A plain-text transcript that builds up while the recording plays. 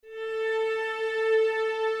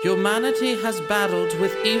Humanity has battled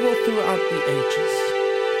with evil throughout the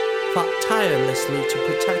ages, fought tirelessly to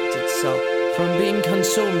protect itself from being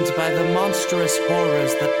consumed by the monstrous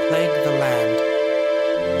horrors that plague the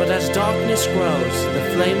land. But as darkness grows,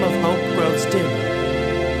 the flame of hope grows dim.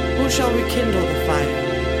 Who shall rekindle the fire?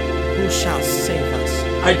 Who shall save us?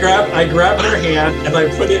 I grab her hand and I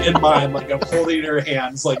put it in mine, like I'm holding her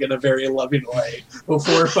hands, like in a very loving way,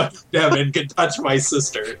 before Devin can touch my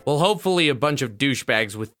sister. Well, hopefully a bunch of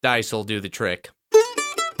douchebags with dice will do the trick. A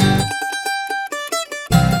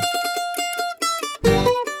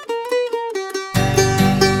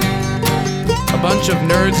bunch of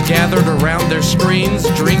nerds gathered around their screens,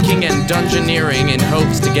 drinking and dungeoneering in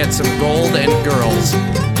hopes to get some gold and girls.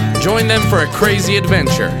 Join them for a crazy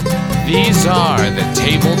adventure. These are the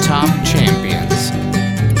Tabletop Champions.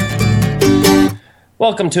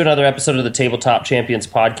 Welcome to another episode of the Tabletop Champions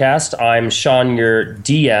podcast. I'm Sean, your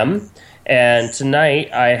DM, and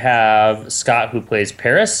tonight I have Scott, who plays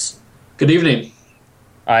Paris. Good evening.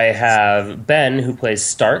 I have Ben, who plays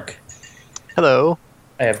Stark. Hello.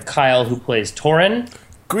 I have Kyle, who plays Torin.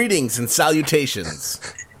 Greetings and salutations.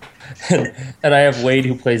 And I have Wade,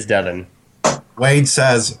 who plays Devin. Wade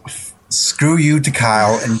says, screw you to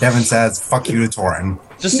Kyle, and Devin says, fuck you to Torin.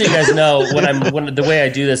 Just so you guys know, the way I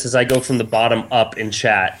do this is I go from the bottom up in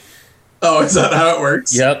chat. Oh, is that how it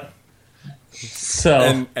works? Yep.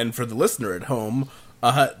 So, and for the listener at home,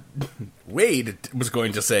 Wade was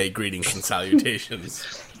going to say greetings and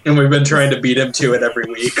salutations. And we've been trying to beat him to it every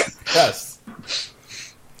week. Yes.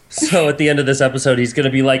 So at the end of this episode, he's going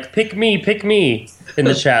to be like, pick me in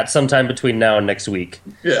the chat sometime between now and next week.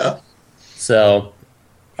 Yeah. So,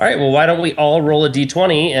 all right, well, why don't we all roll a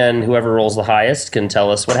d20, and whoever rolls the highest can tell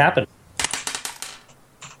us what happened.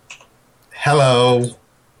 Hello.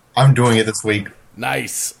 I'm doing it this week.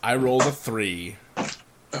 Nice. I rolled a 3.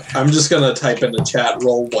 I'm just going to type in the chat,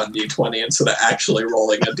 roll 1d20 instead of actually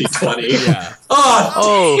rolling a d20. Yeah.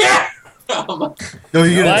 Oh, yeah! No,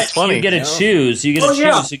 you But funny. you get to choose. You get to choose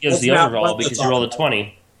yeah. who gives Let's the not- overall let's because talk you rolled a about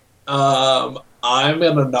 20. I'm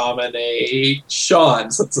going to nominate Sean,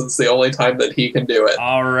 since it's the only time that he can do it.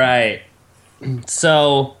 All right.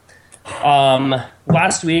 So,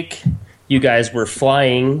 last week, you guys were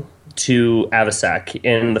flying to Avasac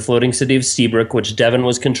in the floating city of Seabrook, which Devin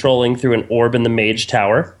was controlling through an orb in the Mage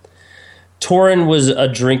Tower. Torin was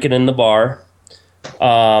drinking in the bar.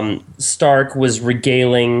 Stark was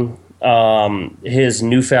regaling his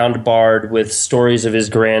newfound bard with stories of his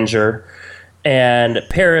grandeur. And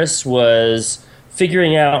Paris was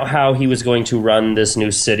figuring out how he was going to run this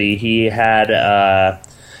new city. He had a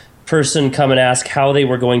person come and ask how they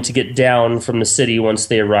were going to get down from the city once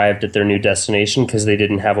they arrived at their new destination, because they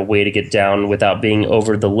didn't have a way to get down without being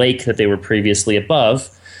over the lake that they were previously above.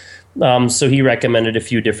 So he recommended a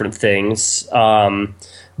few different things.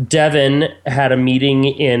 Devin had a meeting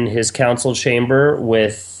in his council chamber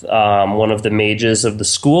with one of the mages of the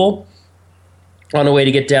school. On a way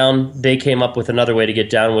to get down, they came up with another way to get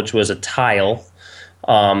down, which was a tile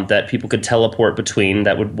that people could teleport between.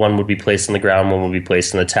 One would be placed on the ground, one would be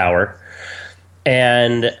placed in the tower.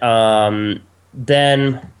 And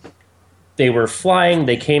then they were flying.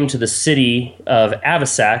 They came to the city of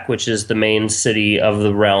Avasac, which is the main city of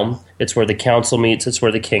the realm. It's where the council meets. It's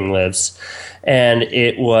where the king lives. And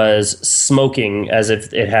it was smoking as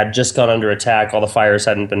if it had just gone under attack. All the fires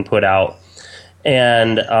hadn't been put out.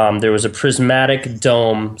 And there was a prismatic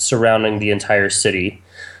dome surrounding the entire city.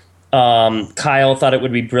 Kyle Torin thought it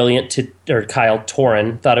would be brilliant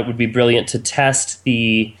to test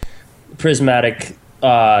the prismatic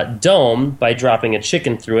dome by dropping a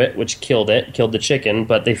chicken through it, which killed the chicken,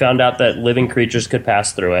 but they found out that living creatures could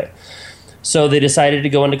pass through it. So they decided to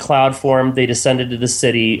go into cloud form. They descended to the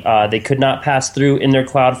city. They could not pass through in their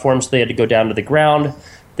cloud form, so they had to go down to the ground.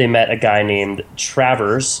 They met a guy named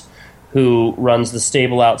Travers, who runs the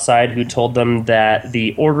stable outside, who told them that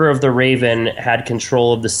the Order of the Raven had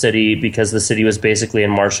control of the city because the city was basically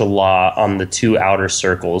in martial law on the two outer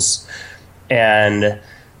circles. And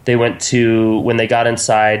when they got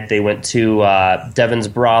inside, they went to Devin's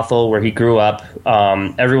brothel where he grew up.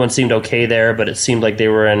 Everyone seemed okay there, but it seemed like they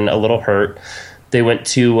were in a little hurt. They went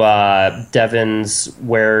to Devin's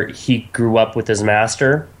where he grew up with his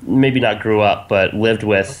master. Maybe not grew up, but lived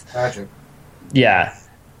with. Magic. Yeah.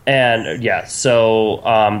 And so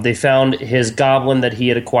they found his goblin that he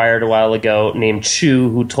had acquired a while ago named Chu,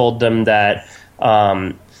 who told them that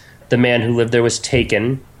the man who lived there was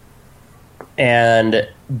taken. And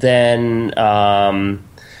then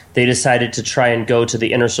they decided to try and go to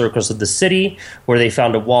the inner circles of the city, where they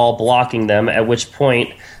found a wall blocking them, at which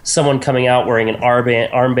point someone coming out wearing an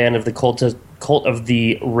armband of the Cult of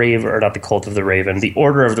the Raven, or not the Cult of the Raven, the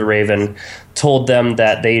Order of the Raven told them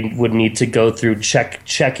that they would need to go through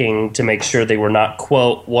checking to make sure they were not,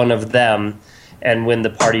 quote, one of them. And when the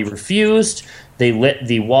party refused, they lit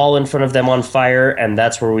the wall in front of them on fire, and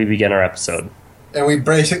that's where we begin our episode. And we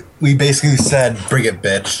basically said, "Bring it,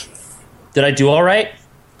 bitch." Did I do all right?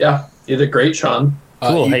 Yeah, you did great, Sean.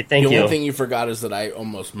 Cool. Hey, thank The you. only thing you forgot is that I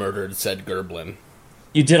almost murdered said Gerblin.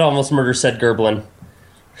 You did almost murder said Gerblin.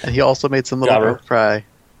 And he also made some little girl cry.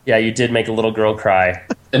 Yeah, you did make a little girl cry.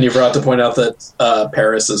 And you forgot to point out that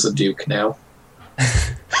Paris is a duke now.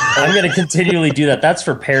 I'm going to continually do that. That's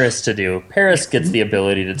for Paris to do. Paris gets the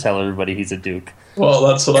ability to tell everybody he's a duke. Well,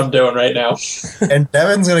 that's what I'm doing right now. And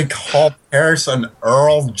Devin's gonna call Paris an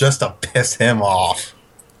earl just to piss him off.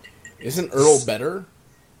 Isn't Earl better?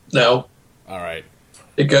 No. All right.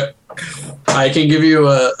 I can give you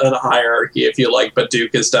a hierarchy if you like, but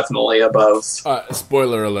Duke is definitely above.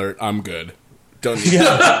 Spoiler alert, I'm good. Don't need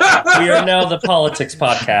We are now the politics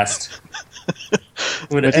podcast.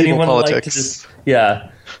 Would Medieval anyone politics. like to just...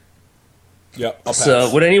 Yeah. Yep, I'll pass.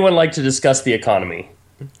 So, would anyone like to discuss the economy?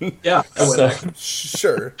 Yeah, I would. So,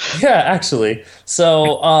 Sure. yeah, actually.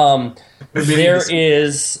 So, there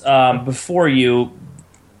is, before you,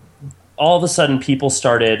 all of a sudden people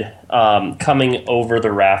started coming over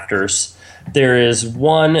the rafters. There is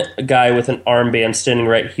one guy with an armband standing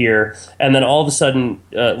right here, and then all of a sudden,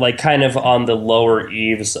 like kind of on the lower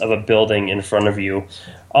eaves of a building in front of you.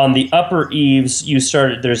 On the upper eaves,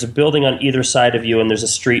 there's a building on either side of you, and there's a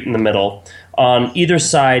street in the middle. On either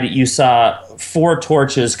side, you saw 4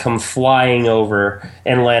 torches come flying over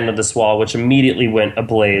and land on this wall, which immediately went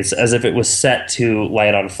ablaze, as if it was set to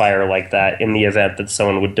light on fire like that in the event that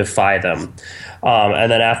someone would defy them. And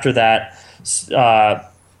then after that,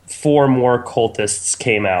 4 more cultists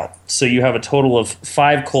came out. So you have a total of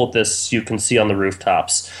 5 cultists you can see on the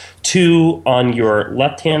rooftops. 2 on your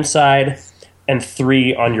left-hand side and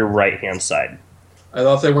 3 on your right-hand side. I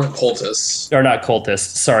thought they weren't cultists. Or not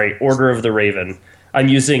cultists, sorry, Order of the Raven. I'm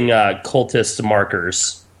using cultist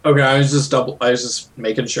markers. Okay, I was just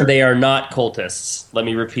making sure. They are not cultists. Let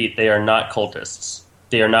me repeat, they are not cultists.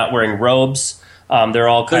 They are not wearing robes. They're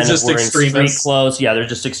all kind They're of just wearing street extremists. clothes. Yeah, they're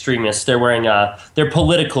just extremists. They're wearing they're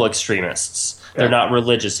political extremists. They're Yeah. not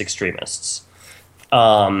religious extremists.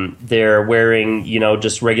 They're wearing,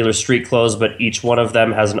 just regular street clothes, but each one of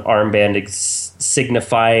them has an armband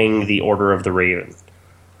signifying the Order of the Raven.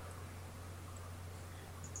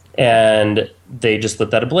 And they just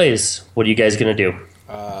lit that ablaze. What are you guys going to do?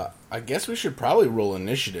 I guess we should probably roll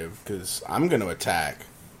initiative, because I'm going to attack.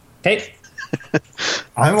 Okay.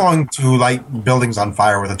 I'm going to light buildings on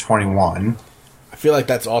fire with a 21. I feel like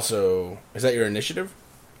that's also... Is that your initiative?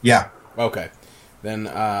 Yeah. Okay. Then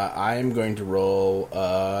I am going to roll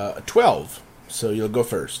a 12. So you'll go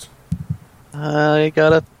first. I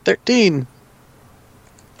got a 13.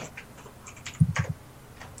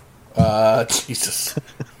 Jesus.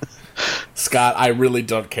 Scott, I really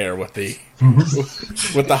don't care what the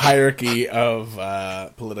what the hierarchy of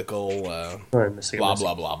political blah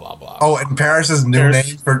blah blah blah blah. Oh, and Paris's new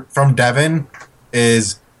name from Devin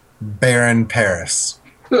is Baron Paris.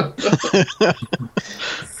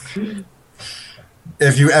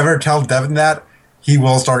 If you ever tell Devin that, he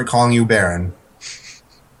will start calling you Baron.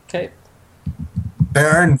 Okay.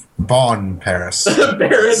 Baron von Paris.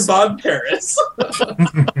 Baron von Paris.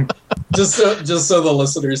 Just so the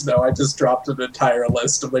listeners know, I just dropped an entire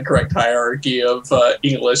list of the correct hierarchy of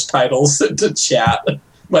English titles into chat,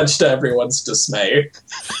 much to everyone's dismay.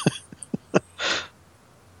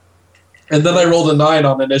 And then I rolled a 9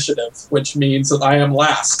 on initiative, which means that I am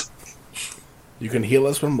last. You can heal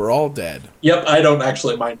us when we're all dead. Yep, I don't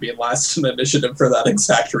actually mind being last in initiative for that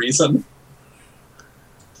exact reason.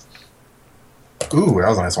 Ooh, that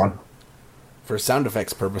was a nice one. For sound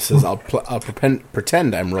effects purposes, I'll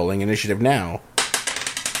pretend I'm rolling initiative now.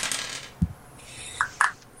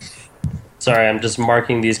 Sorry, I'm just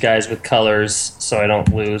marking these guys with colors so I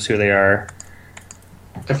don't lose who they are.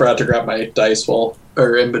 I forgot to grab my dice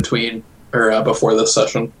in between, or before this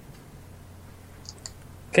session.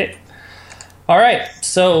 Okay. All right.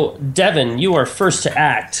 So, Devin, you are first to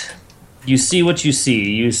act. You see what you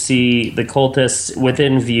see. You see the cultists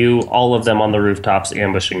within view, all of them on the rooftops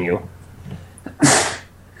ambushing you.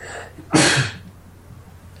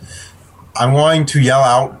 I'm going to yell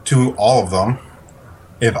out to all of them.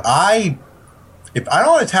 If I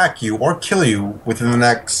don't attack you or kill you within the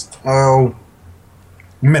next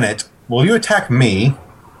minute, will you attack me?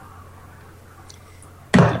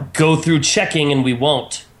 Go through checking and we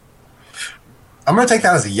won't. I'm going to take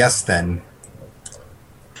that as a yes then.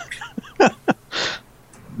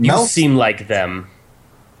 You seem like them.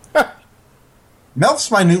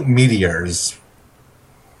 Melts minute meteors.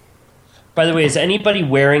 By the way, is anybody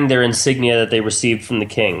wearing their insignia that they received from the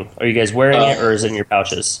king? Are you guys wearing it, or is it in your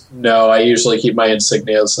pouches? No, I usually keep my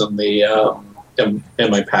insignias in the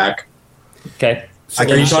in my pack. Okay. So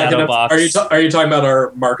are you talking about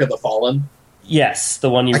our Mark of the Fallen? Yes, the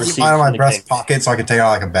one you I received keep mine in my from the breast king. pocket so I can take it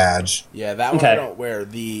out like a badge. Yeah, that one I don't wear.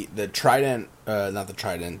 The trident, not the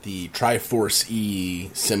trident, the Triforce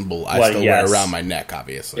E symbol I still wear around my neck,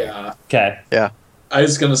 obviously. Yeah. Okay. Yeah. I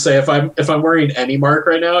was gonna say if I'm wearing any mark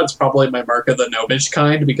right now, it's probably my Mark of the Gnomish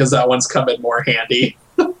kind because that one's come in more handy.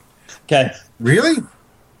 Okay. Really?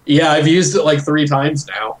 Yeah, I've used it like 3 times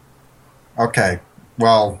now. Okay.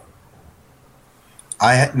 Well,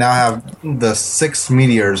 I now have the 6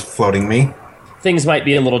 meteors floating me. Things might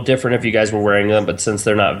be a little different if you guys were wearing them, but since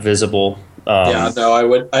they're not visible, yeah, no,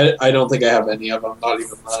 I don't think I have any of them. Not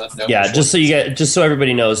even the yeah. Just so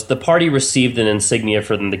everybody knows, the party received an insignia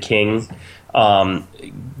from the king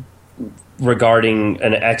regarding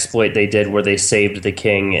an exploit they did where they saved the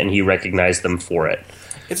king, and he recognized them for it.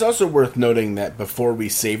 It's also worth noting that before we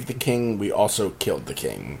saved the king, we also killed the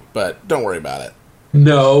king. But don't worry about it.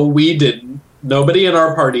 No, we didn't. Nobody in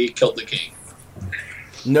our party killed the king.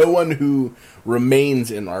 No one who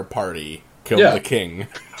remains in our party killed the king.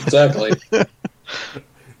 Exactly.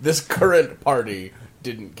 This current party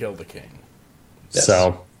didn't kill the king. Yes.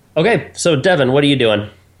 So, okay. So, Devin, what are you doing?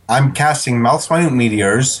 I'm casting Melts minute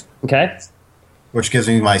meteors, Okay. which gives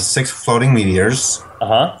me my 6 floating meteors.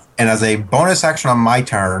 Uh-huh. And as a bonus action on my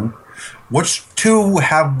turn, which 2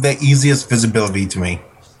 have the easiest visibility to me?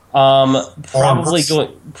 Probably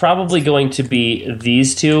going to be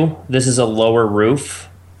these 2. This is a lower roof.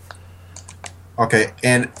 Okay,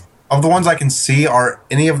 and of the ones I can see, are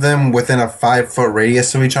any of them within a 5-foot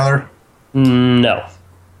radius of each other? No.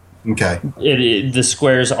 Okay. The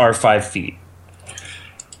squares are 5 feet.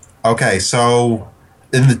 Okay, so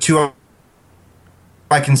in the 2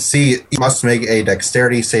 I can see, you must make a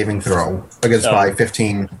dexterity saving throw against my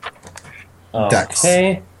 15 dex.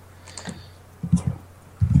 Okay.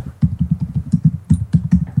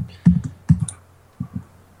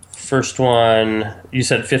 First one, you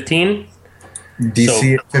said 15?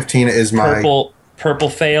 DC 15 is my... Purple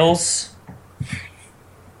fails,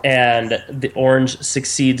 and the orange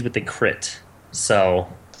succeeds with the crit. So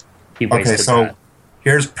he wasted that.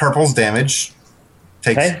 Here's purple's damage.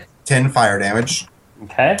 Takes 10 fire damage.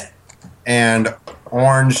 Okay. And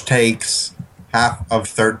orange takes half of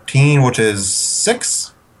 13, which is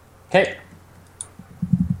 6. Okay.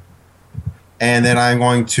 And then I'm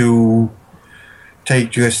going to take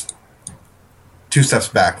just 2 steps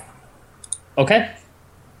back. Okay.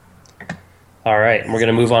 All right, we're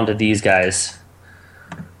gonna move on to these guys.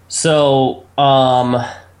 So,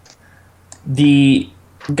 the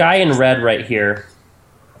guy in red right here.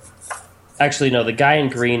 Actually, no, the guy in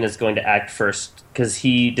green is going to act first because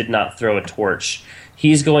he did not throw a torch.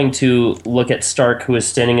 He's going to look at Stark, who is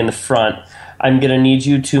standing in the front. I'm going to need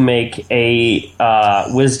you to make a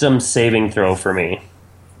wisdom saving throw for me.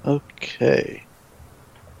 Okay.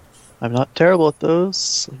 I'm not terrible at those.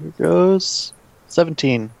 So here goes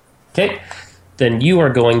 17. Okay. Then you are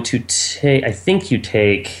going to take... I think you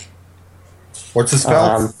take... What's the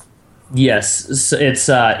spell? Yes, it's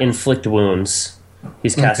Inflict Wounds.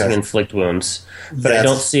 He's casting Inflict Wounds. But I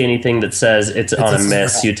don't see anything that says it's on a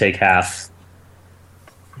miss, you take half.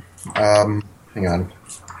 Hang on.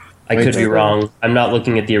 I could be wrong. I'm not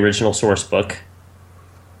looking at the original source book.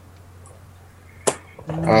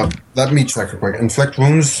 Let me check real quick. Inflict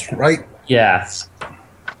wounds, right? Yeah.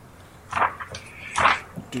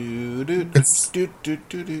 And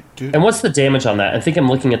what's the damage on that? I think I'm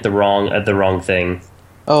looking at the wrong thing.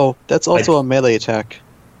 Oh, that's also a melee attack.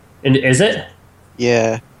 And is it?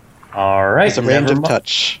 Yeah. All right. It's a range of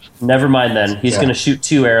touch. Never mind then. He's going to shoot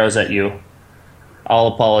 2 arrows at you.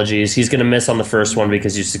 All apologies. He's going to miss on the first one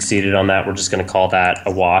because you succeeded on that. We're just going to call that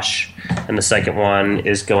a wash. And the second one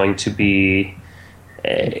is going to be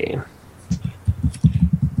a...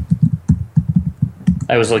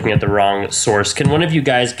 I was looking at the wrong source. Can one of you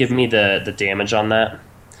guys give me the damage on that?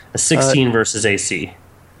 A 16 versus AC.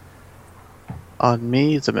 On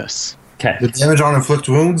me, it's a miss. Okay. The damage on inflict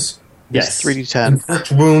wounds? Yes. 3d10.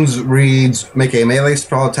 Inflict wounds reads, make a melee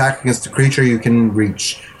spell attack against a creature you can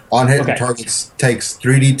reach. On hit, the target takes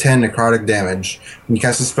 3d10 necrotic damage. When you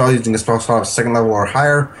cast a spell using a spell slot of 2nd level or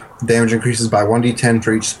higher, the damage increases by 1d10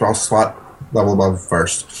 for each spell slot level above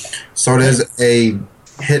first. So it is a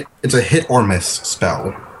hit. It's a hit or miss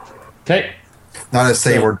spell. Okay. Not a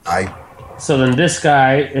save or die. So then this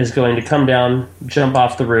guy is going to come down, jump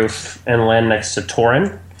off the roof, and land next to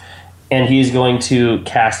Torin. And he's going to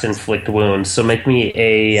cast Inflict Wounds. So make me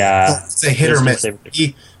a... it's a hit or miss.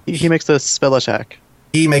 He makes a spell attack.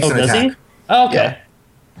 He makes an does attack. He? Oh, okay. Yeah.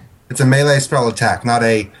 It's a melee spell attack, not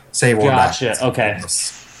a save or Gotcha. dash. Okay.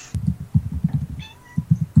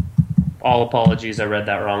 All apologies, I read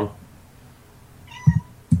that wrong.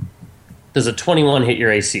 Does a 21 hit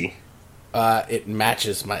your AC? It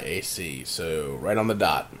matches my AC, so right on the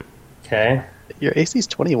dot. Okay. Your AC's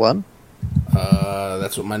 21?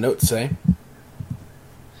 That's what my notes say.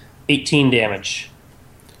 18 damage.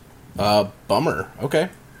 Bummer. Okay.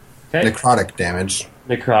 Okay. Necrotic damage.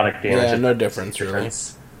 Necrotic damage. Yeah, no difference, really.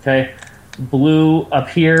 Okay. Blue up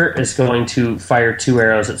here is going to fire 2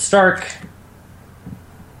 arrows at Stark.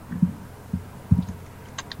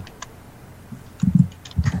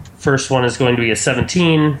 First one is going to be a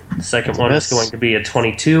 17. The second one is going to be a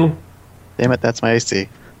 22. Damn it, that's my AC.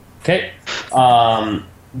 Okay.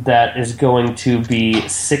 That is going to be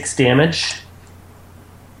 6 damage.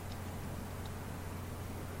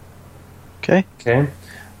 Okay. Okay.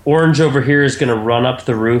 Orange over here is going to run up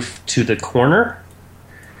the roof to the corner.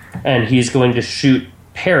 And he's going to shoot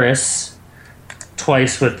Paris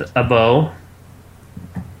twice with a bow.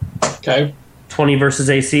 Okay. 20 versus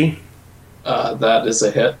AC. That is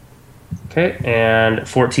a hit. Okay. And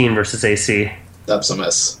 14 versus AC. That's a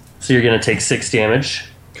miss. So you're going to take 6 damage.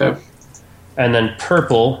 Okay. And then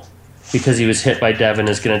purple, because he was hit by Devin,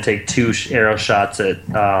 is going to take 2 arrow shots at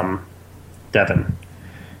Devin.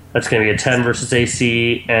 That's going to be a 10 versus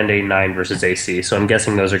AC and a 9 versus AC. So I'm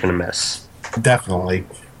guessing those are going to miss. Definitely.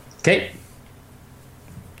 Okay.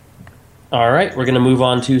 All right, we're going to move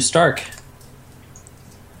on to Stark.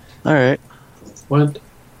 All right. What?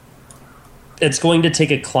 It's going to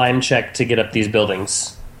take a climb check to get up these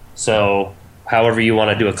buildings. So however you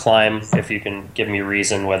want to do a climb, if you can give me a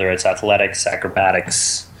reason, whether it's athletics,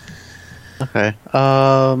 acrobatics. Okay.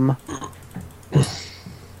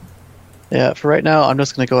 Yeah, for right now, I'm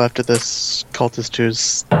just going to go after this cultist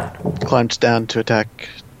who's climbed down to attack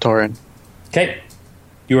Torin. Okay.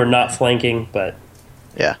 You are not flanking, but...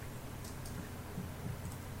 Yeah.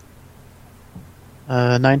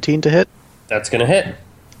 19 to hit. That's going to hit.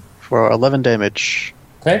 For 11 damage.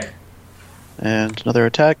 Okay. And another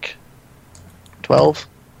attack. 12.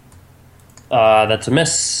 That's a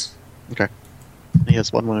miss. Okay. He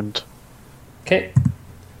has 1 wound. Okay.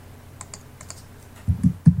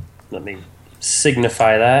 Let me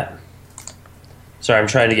signify that. Sorry, I'm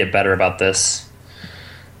trying to get better about this.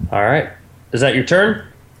 All right. Is that your turn?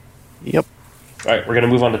 Yep. All right, we're going to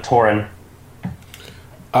move on to Torin.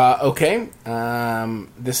 Okay.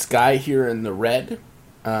 This guy here in the red,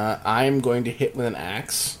 I'm going to hit with an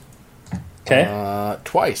axe. Okay.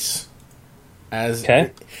 Twice.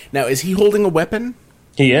 Okay. Now, is he holding a weapon?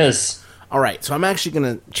 He is. All right, so I'm actually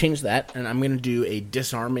going to change that, and I'm going to do a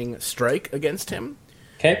disarming strike against him.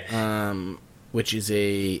 Okay. Which is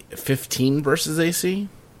a 15 versus AC.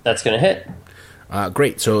 That's going to hit.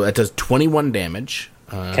 Great, so that does 21 damage.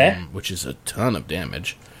 Okay. Which is a ton of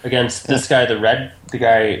damage. Against this guy, the red, the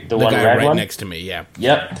guy right one? next to me, yeah.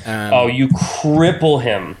 Yep. You cripple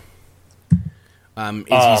him.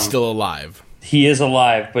 Is he still alive? He is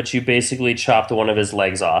alive, but you basically chopped one of his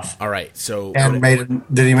legs off. All right, so... And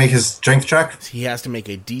did he make his strength check? He has to make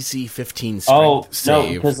a DC 15 strength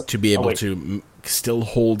save to be able to still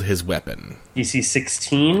hold his weapon. DC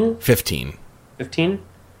 16? 15. 15?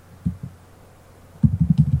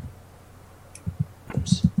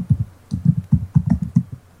 Oops.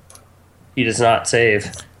 He does not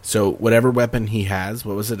save. So whatever weapon he has,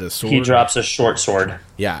 what was it, a sword? He drops a short sword.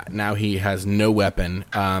 Yeah, now he has no weapon,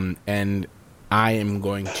 and I am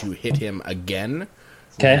going to hit him again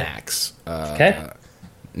with an axe. Okay.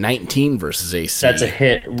 19 versus AC. That's a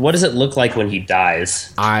hit. What does it look like when he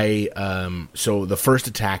dies? So the first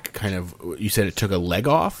attack kind of, you said it took a leg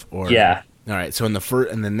off? Or Yeah. All right, so in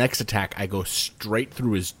the next attack, I go straight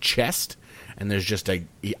through his chest, and there's just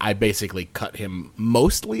I basically cut him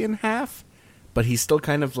mostly in half, but he's still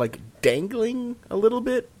kind of like dangling a little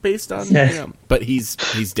bit based on, but he's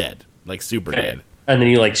dead, like super dead. And then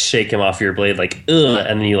you like shake him off your blade, like ugh,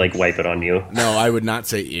 and then you like wipe it on you. No, I would not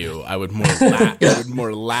say ew. I would more laugh. I would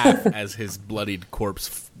more laugh as his bloodied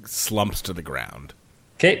corpse slumps to the ground.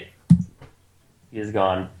 Okay, he is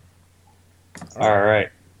gone. All right,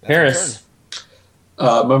 Paris.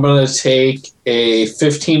 I'm going to take a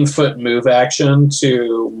 15-foot move action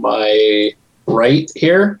to my right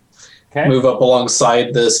here. Okay. Move up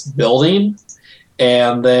alongside this building,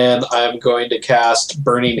 and then I'm going to cast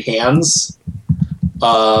Burning Hands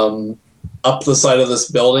up the side of this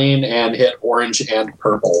building and hit orange and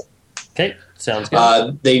purple. Okay, sounds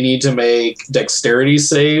good. They need to make dexterity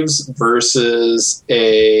saves versus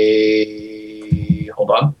a...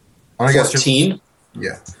 Hold on. I guess 14.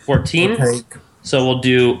 Yeah. 14. Okay. So we'll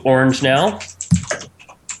do orange now.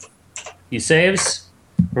 He saves.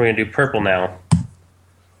 We're going to do purple now.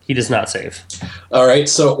 He does not save. All right,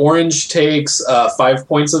 so orange takes 5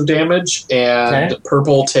 points of damage, and Okay.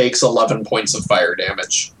 purple takes 11 points of fire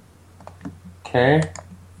damage. Okay.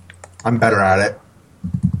 I'm better at it.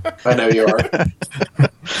 I know you are.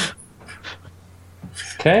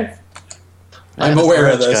 Okay. I'm aware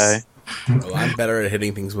of this. Guy. Well, I'm better at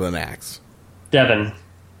hitting things with an axe. Devin.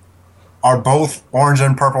 Are both orange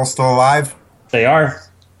and purple still alive? They are.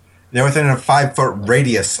 They're within a 5-foot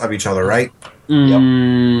radius of each other, right?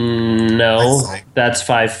 No, I see. that's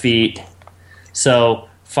 5 feet. So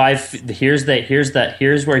here's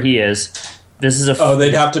where he is. This is a Oh,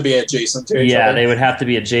 they'd have to be adjacent to each yeah. other. They would have to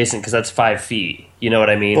be adjacent because that's 5 feet. You know what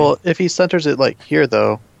I mean? Well, if he centers it like here,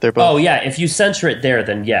 though, they're both. oh yeah, if you center it there,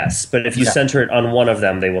 then yes. But if you Yeah. center it on one of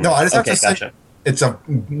them, they will. No, not. I just have Okay, to say gotcha. it's a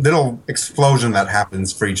little explosion that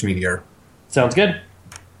happens for each meteor. Sounds good.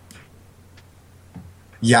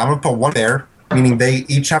 Yeah, I'm going to put one there, meaning they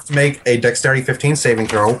each have to make a dexterity 15 saving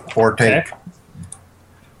throw or take Okay.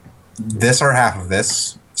 this or half of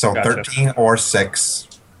this. So Gotcha. 13 or 6.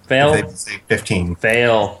 Fail. They say 15.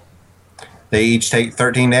 Fail. They each take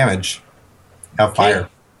 13 damage of fire.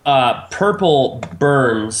 Purple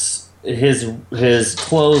burns. His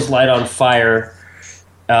clothes light on fire,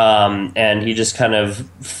 and he just kind of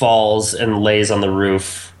falls and lays on the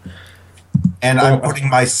roof. And I'm putting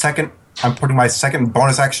my second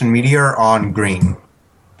bonus action meteor on green.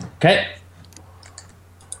 Okay.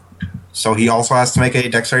 So he also has to make a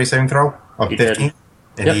dexterity saving throw of He did. 15.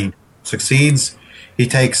 And Yep. he succeeds. He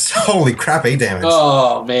takes, holy crap, 8 damage.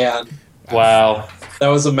 Oh, man. Wow. That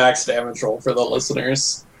was a max damage roll for the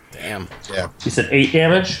listeners. Damn. Yeah. You said 8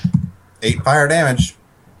 damage. 8 fire damage.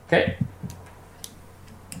 Okay.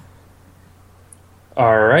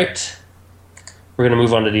 All right. We're gonna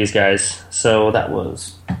move on to these guys. So that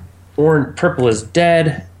was orange. Purple is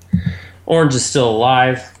dead. Orange is still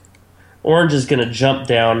alive. Orange is gonna jump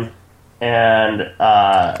down and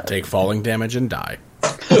Take falling damage and die.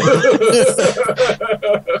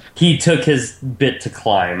 he took his bit to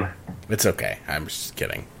climb. It's okay. I'm just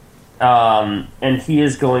kidding. And he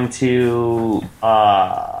is going to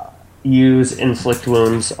use inflict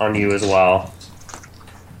wounds on you as well.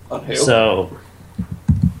 On who? So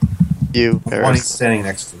You, One he's Paris. standing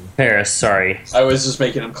next to. Paris, sorry. I was just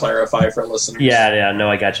making him clarify for listeners. Yeah, no,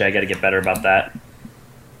 I got you. I got to get better about that.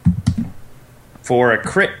 For a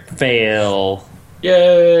crit fail.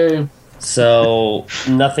 Yay! So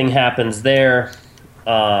nothing happens there.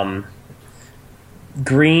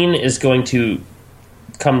 Green is going to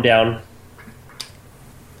come down,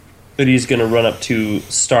 but he's going to run up to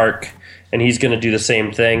Stark, and he's going to do the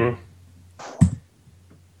same thing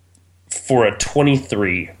for a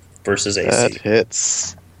 23 versus AC. That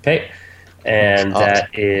hits. Okay, and that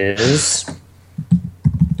is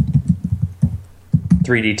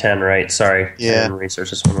 3d10, right? Sorry. Yeah. I didn't research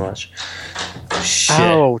this one much. Shit.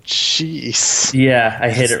 Oh, jeez. Yeah, I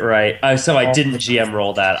hit it right. So I didn't GM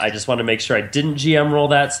roll that. I just want to make sure I didn't GM roll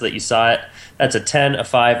that so that you saw it. That's a 10, a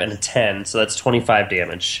 5, and a 10. So that's 25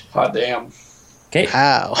 damage. Hot damn. Okay.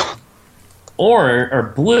 Ow.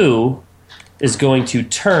 Or blue is going to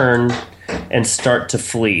turn and start to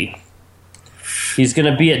flee. He's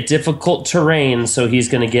going to be at difficult terrain, so he's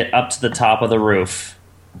going to get up to the top of the roof.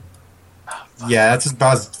 Yeah, that's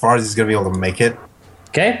about as far as he's going to be able to make it.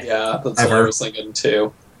 Okay? Yeah, that's what I Ever. was thinking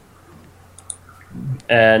too.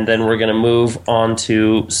 And then we're going to move on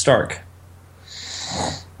to Stark.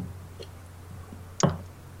 All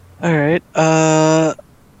right.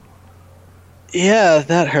 Yeah,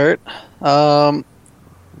 that hurt.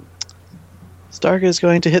 Stark is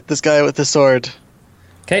going to hit this guy with the sword.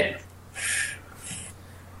 Okay?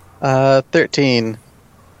 13.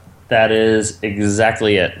 That is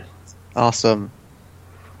exactly it. Awesome.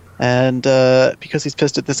 And because he's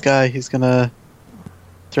pissed at this guy, he's gonna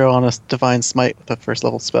throw on a Divine Smite with a first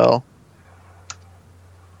level spell.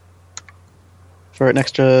 For an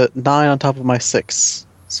extra 9 on top of my 6.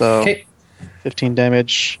 So Okay. 15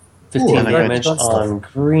 damage. 15 Ooh, damage that's on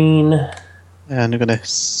green. And I'm gonna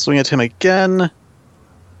swing at him again.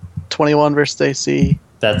 21 versus AC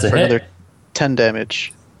That's a for hit. another 10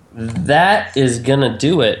 damage. That is gonna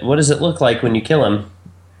do it. What does it look like when you kill him?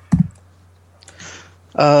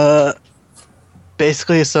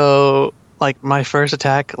 Basically, so like my first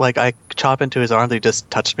attack, like I chop into his arm that he just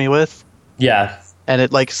touched me with, Yeah. and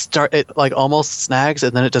it like almost snags,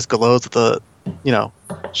 and then it just glows with the,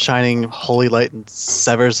 shining holy light and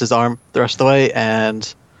severs his arm the rest of the way.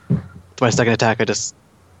 And with my second attack, I just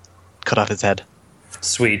cut off his head.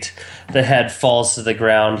 Sweet. The head falls to the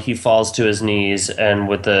ground. He falls to his knees, and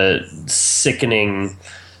with a sickening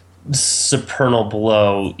supernal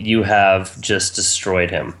blow, you have just destroyed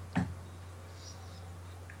him.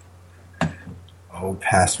 Oh,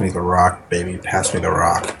 pass me the rock, baby. Pass me the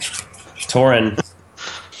rock. Torin.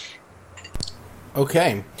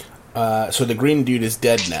 Okay. So the green dude is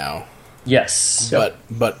dead now. Yes.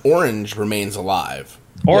 But Orange remains alive.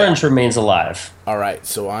 Orange remains alive. All right,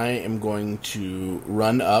 so I am going to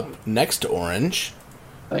run up next to Orange.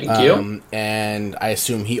 Thank you. And I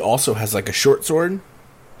assume he also has like a short sword.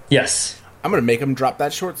 Yes. I'm going to make him drop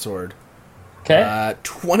that short sword. Okay.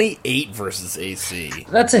 28 versus AC.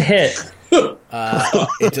 That's a hit.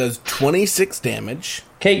 It does 26 damage.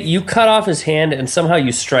 Okay, you cut off his hand, and somehow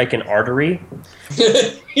you strike an artery.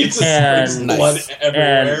 He just And- springs blood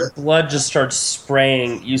everywhere. And blood just starts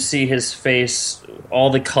spraying. You see his face,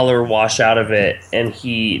 all the color wash out of it, and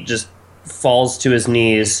he just falls to his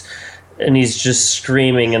knees, and he's just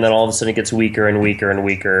screaming, and then all of a sudden it gets weaker and weaker and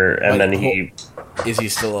weaker, and Like, then he... Is he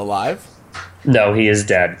still alive? No, he is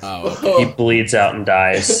dead. Oh, okay. He bleeds out and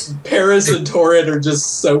dies. Paris and Torrid are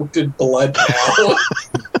just soaked in blood now.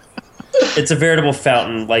 It's a veritable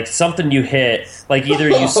fountain, like something you hit, like either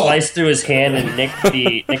you slice through his hand and nick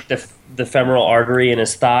the femoral artery in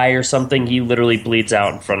his thigh or something. He literally bleeds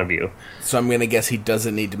out in front of you. So I'm going to guess he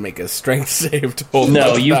doesn't need to make a strength save to hold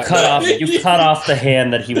No, on. you cut off the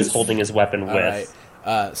hand that he was holding his weapon with. All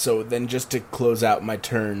right. So then just to close out my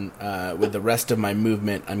turn, with the rest of my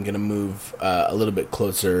movement, I'm going to move a little bit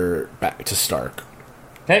closer back to Stark.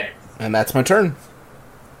 Okay, And that's my turn.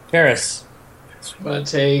 Paris. I'm gonna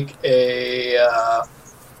take a.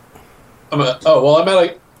 I'm at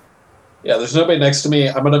a. Yeah, there's nobody next to me.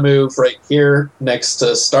 I'm gonna move right here next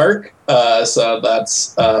to Stark. So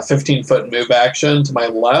that's 15-foot move action to my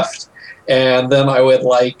left, and then I would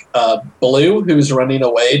like Blue, who's running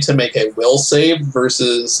away, to make a will save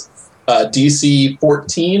versus DC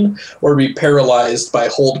 14, or be paralyzed by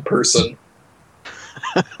hold person.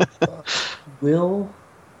 Will?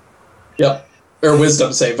 Yep. Or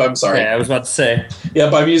wisdom save, I'm sorry. Yeah, I was about to say.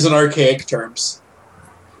 Yep, I'm using archaic terms.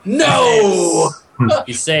 No!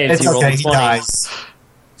 He saves. It's He rolled okay, a he 20. dies.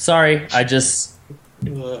 Sorry,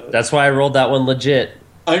 that's why I rolled that one legit.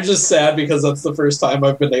 I'm just sad because that's the first time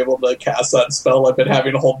I've been able to cast that spell. I've been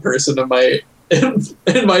having a hold person in my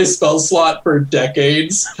in my spell slot for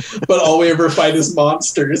decades, but all we ever fight is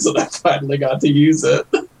monsters, and I finally got to use it.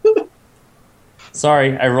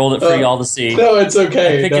 Sorry, I rolled it for y'all to see. No, it's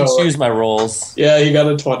okay. I pick and choose my rolls. Yeah, he got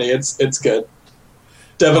a 20. It's good.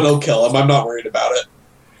 Devin will kill him. I'm not worried about it.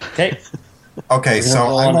 Okay. Okay, We're so gonna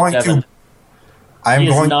roll I'm on going Devin. to. I'm He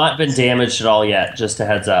has going. not been damaged at all yet, just a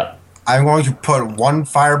heads up. I'm going to put one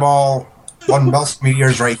fireball, one Melts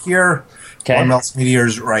Meteors right here, Okay. one Melts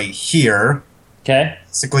Meteors right here. Okay.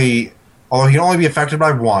 Basically, although he can only be affected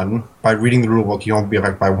by one, by reading the rulebook, he can only be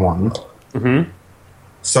affected by one. Mm-hmm.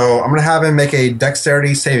 So I'm going to have him make a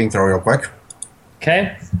dexterity saving throw real quick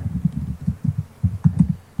Okay.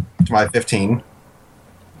 to my 15.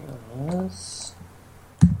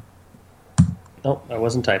 Nope, I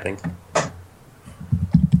wasn't typing.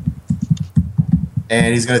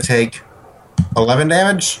 And he's going to take 11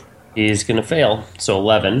 damage. He's gonna fail, so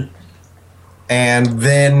 11. And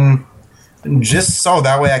then, just so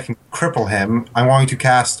that way I can cripple him, I'm going to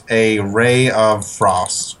cast a Ray of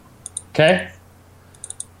Frost. Okay.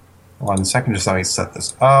 Hold on a second, just let me set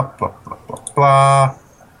this up. Blah, blah, blah, blah.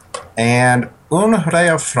 And Un Ray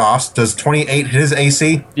of Frost, does 28 hit his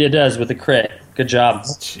AC? It does with a crit. Good job.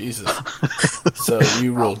 Jesus. So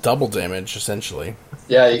you roll double damage, essentially.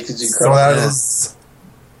 Yeah, you could do So that is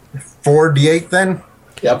 4d8 then?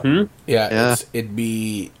 Yep. Yeah. It'd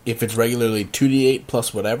be, if it's regularly 2d8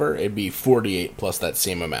 plus whatever, it'd be 4d8 plus that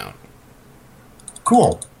same amount.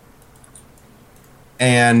 Cool.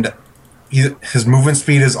 And his movement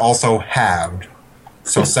speed is also halved.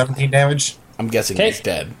 So 17 damage? I'm guessing Okay. he's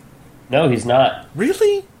dead. No, he's not.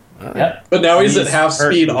 Really? All right. Yep. But now he's at half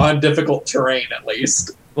hurt. speed on difficult terrain, at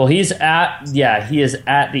least. Well, he is at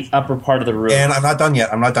the upper part of the room. And I'm not done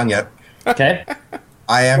yet. Okay.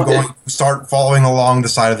 I am going to start following along the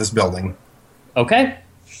side of this building. Okay.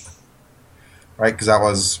 Right? Because that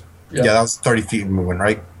was... Yep. Yeah, that was 30 feet of movement,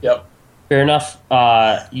 right? Yep. Fair enough.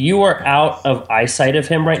 You are out of eyesight of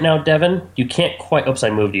him right now, Devin. You can't quite... Oops, I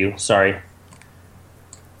moved you. Sorry.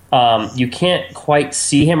 You can't quite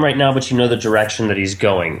see him right now, but you know the direction that he's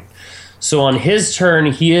going. So on his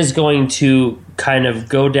turn, he is going to kind of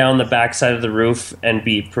go down the backside of the roof and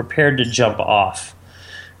be prepared to jump off.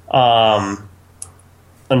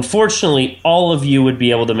 Unfortunately, all of you would be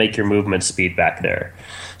able to make your movement speed back there.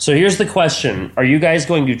 So here's the question. Are you guys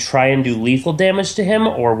going to try and do lethal damage to him,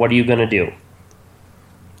 or what are you going to do?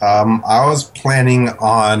 I was planning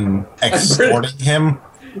on extorting him.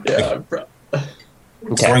 Yeah,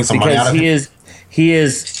 Okay, some money out of because he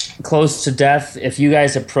is close to death. If you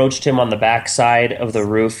guys approached him on the backside of the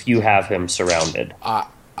roof, you have him surrounded.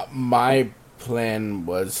 My plan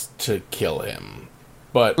was to kill him,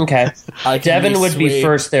 but Okay. Devin would be swayed.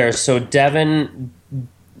 first there. So Devin,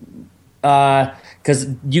 because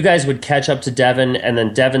you guys would catch up to Devin, and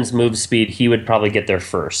then Devin's move speed, he would probably get there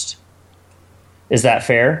first. Is that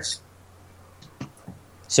fair?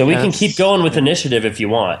 So we can Yes. keep going with initiative if you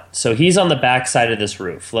want. So he's on the back side of this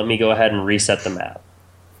roof. Let me go ahead and reset the map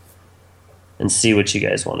and see what you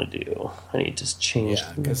guys want to do. I need to change.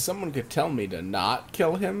 Yeah, because someone could tell me to not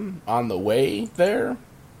kill him on the way there,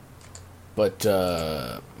 but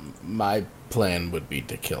my plan would be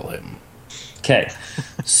to kill him. Okay,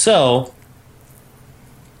 so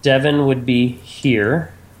Devin would be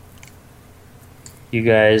here. You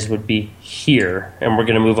guys would be here, and we're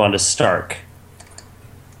going to move on to Stark.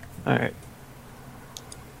 All right.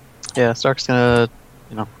 Yeah, Stark's gonna,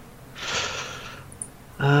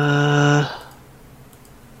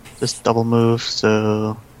 just double move.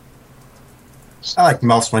 So I like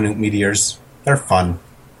mouse minute meteors. They're fun.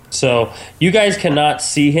 So you guys cannot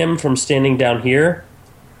see him from standing down here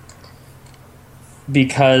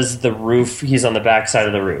because the roof, he's on the back side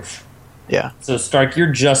of the roof. yeah, So Stark,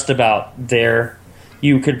 you're just about there.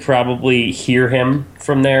 You could probably hear him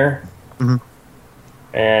from there. Mhm.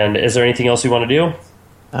 And is there anything else you want to do?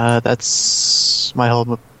 that's my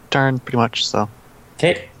whole turn pretty much. So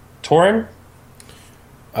Okay, Torin?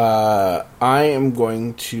 I am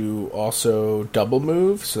going to also double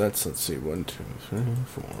move. So that's, let's see, 1, 2, 3,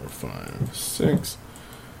 4, 5, 6.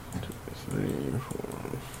 2, 3,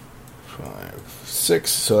 4, 5, 6.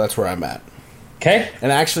 So that's where I'm at. Okay.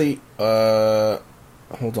 And actually,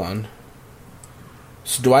 hold on.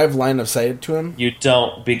 So do I have line of sight to him? You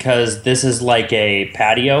don't, because this is like a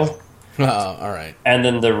patio, Oh, all right. and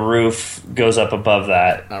then the roof goes up above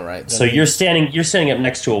that. All right. So you're standing up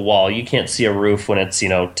next to a wall. You can't see a roof when it's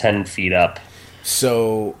 10 feet up.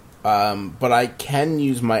 So, but I can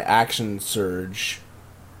use my action surge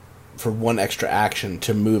for one extra action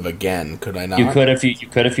to move again. Could I not? You could if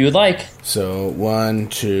you would like. So 1,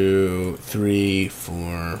 2, 3,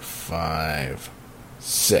 4, 5,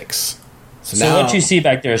 6. So now, what you see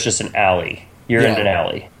back there is just an alley. You're in Yeah. an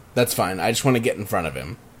alley. That's fine. I just want to get in front of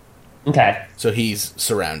him. Okay. So he's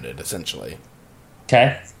surrounded, essentially.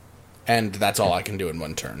 Okay. And that's all I can do in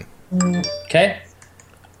one turn. Okay.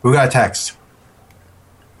 Who got a text?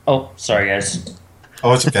 Oh, sorry guys.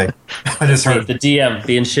 Oh, it's okay. I just heard. The DM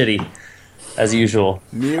being shitty, as usual.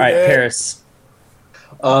 Mute All right, it. Paris.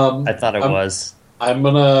 I thought it was. I'm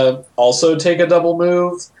gonna also take a double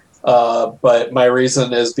move, but my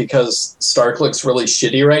reason is because Stark looks really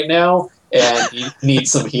shitty right now, and he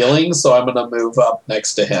needs some healing, so I'm gonna move up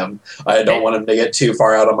next to him. I don't want him to get too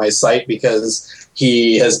far out of my sight because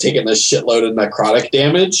he has taken a shitload of necrotic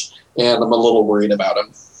damage, and I'm a little worried about him.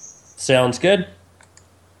 Sounds good.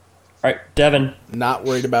 All right, Devin. Not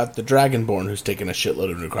worried about the Dragonborn who's taking a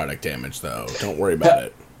shitload of necrotic damage, though. Don't worry about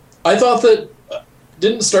it. I thought that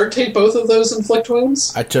didn't Stark take both of those inflict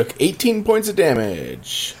wounds? I took 18 points of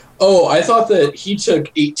damage. Oh, I thought that he took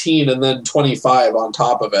 18 and then 25 on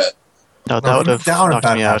top of it. no, that would have down knocked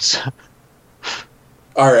at me that out.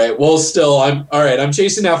 All right. Well, still, I'm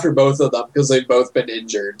chasing after both of them because they've both been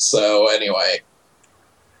injured. So anyway,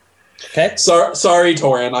 Okay. sorry,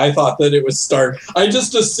 Torin. I thought that it was Stark. I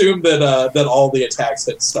just assumed that all the attacks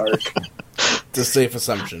hit Stark. It's a safe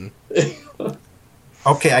assumption.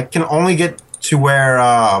 Okay, I can only get to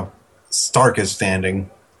where Stark is standing.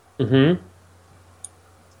 Mm-hmm.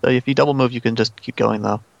 So if you double move, you can just keep going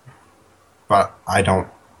though. But I don't.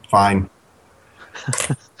 Fine.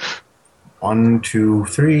 1, 2,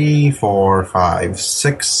 3, 4, 5,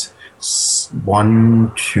 6.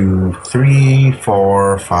 1, 2, 3,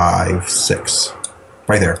 4, 5, 6.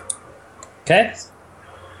 Right there. Okay.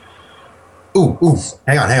 Ooh,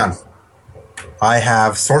 hang on. I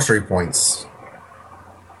have sorcery points.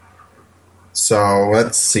 So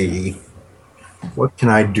let's see. What can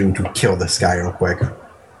I do to kill this guy real quick?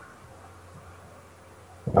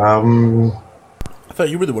 I thought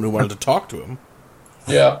you were the one who wanted to talk to him.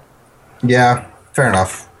 Yeah. Yeah, fair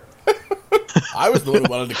enough. I was the one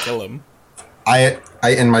who wanted to kill him. I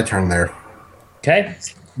end my turn there Okay.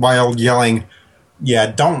 while yelling, "Yeah,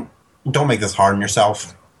 don't make this hard on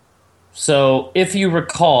yourself." So, if you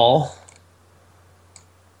recall,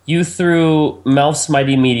 you threw Melf's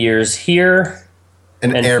Mighty Meteors here,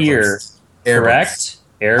 An and here. Correct?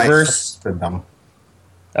 Airburst. Them.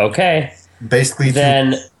 Okay. Basically,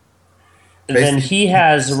 Then he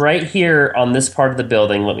has right here on this part of the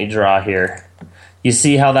building. Let me draw here. You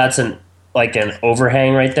see how that's an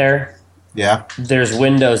overhang right there? Yeah. There's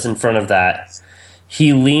windows in front of that.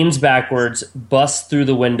 He leans backwards, busts through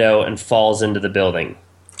the window, and falls into the building.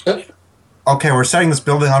 Okay, we're setting this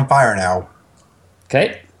building on fire now.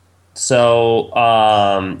 Okay.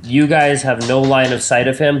 So you guys have no line of sight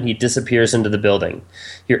of him. He disappears into the building.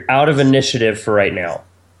 You're out of initiative for right now.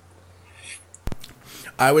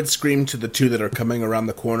 I would scream to the two that are coming around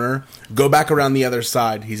the corner, go back around the other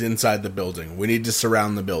side. He's inside the building. We need to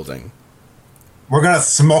surround the building. We're going to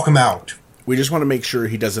smoke him out. We just want to make sure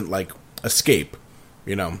he doesn't, escape,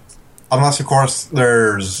 Unless, of course,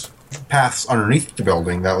 there's paths underneath the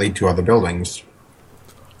building that lead to other buildings.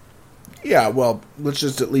 Yeah, well, let's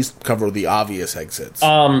just at least cover the obvious exits.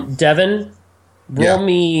 Devin, roll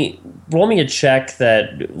me a check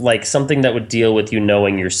that, something that would deal with you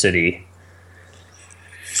knowing your city.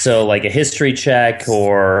 So, a history check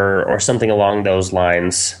or something along those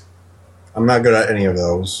lines. I'm not good at any of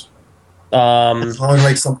those. I'll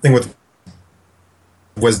only something with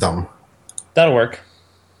wisdom. That'll work.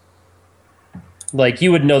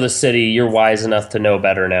 You would know the city. You're wise enough to know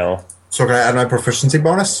better now. So can I add my proficiency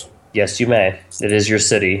bonus? Yes, you may. It is your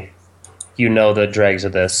city. You know the dregs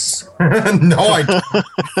of this. No, I don't.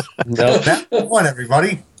 No. That's one,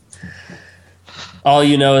 everybody. All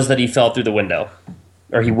you know is that he fell through the window.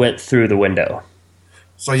 Or he went through the window.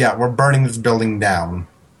 So yeah, we're burning this building down.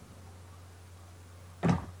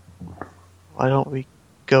 Why don't we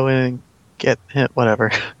go in and get him?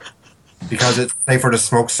 Whatever. Because it's safer to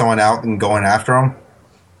smoke someone out than going after them?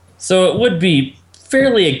 So it would be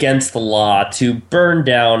fairly against the law to burn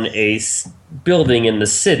down a building in the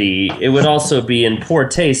city. It would also be in poor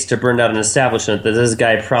taste to burn down an establishment that this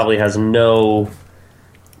guy probably has no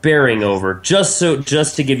bearing over. Just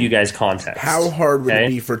to give you guys context. How hard would it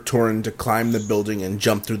be for Torin to climb the building and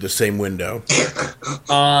jump through the same window?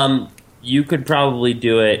 You could probably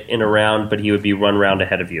do it in a round, but he would be one round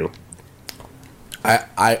ahead of you.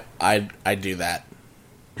 I do that.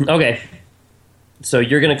 Okay. So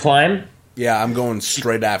you're going to climb? Yeah, I'm going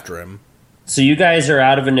straight after him. So you guys are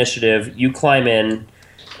out of initiative. You climb in,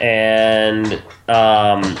 and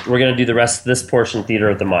we're going to do the rest of this portion Theater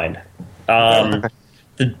of the Mind.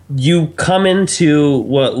 You come into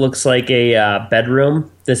what looks like a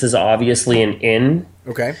bedroom. This is obviously an inn.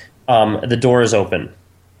 Okay. The door is open.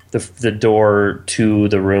 The door to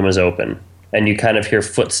the room is open. And you kind of hear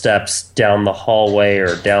footsteps down the hallway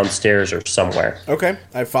or downstairs or somewhere. Okay.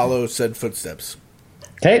 I follow said footsteps.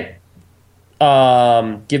 Okay.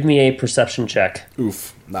 Give me a perception check.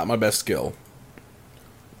 Oof. Not my best skill.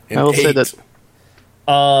 I will say that...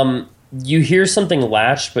 You hear something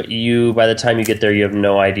latch, but by the time you get there, you have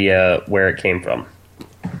no idea where it came from.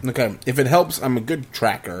 Okay. If it helps, I'm a good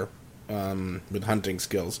tracker with hunting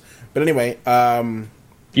skills. But anyway,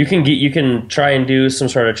 you can try and do some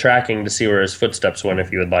sort of tracking to see where his footsteps went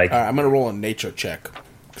if you would like. I'm going to roll a nature check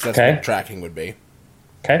because that's what tracking would be.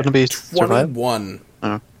 Okay. Wouldn't it be 21.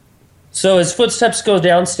 So his footsteps go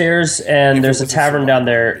downstairs, and there's a tavern down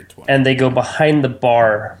there, and they go behind the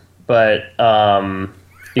bar, but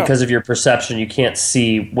because of your perception, you can't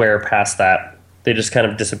see where past that. They just kind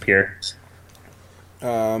of disappear.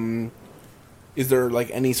 Is there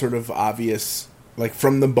any sort of obvious,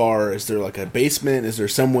 from the bar? Is there a basement? Is there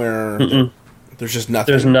somewhere? There's just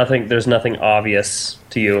nothing. There's nothing obvious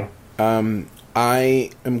to you. I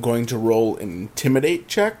am going to roll an intimidate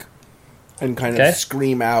check and kind of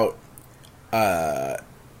scream out,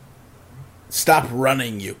 "Stop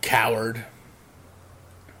running, you coward!"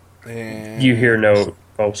 And you hear no.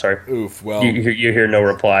 Oh, sorry. Oof. Well, you hear no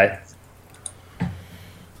reply.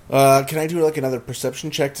 Can I do another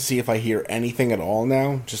perception check to see if I hear anything at all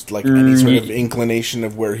now? Just any sort of inclination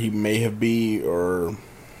of where he may have been or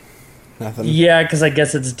nothing? Yeah, because I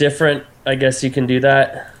guess it's different. I guess you can do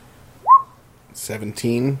that.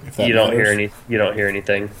 17. If that you don't matters. You don't hear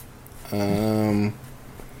anything. Would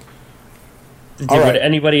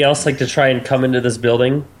anybody else like to try and come into this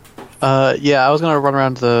building? Yeah, I was gonna run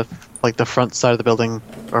around to the front side of the building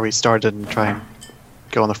where we started and try and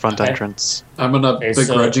go on the front entrance. I'm gonna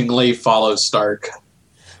begrudgingly follow Stark.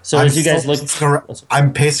 So as you guys look,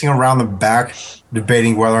 I'm pacing around the back,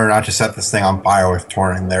 debating whether or not to set this thing on fire with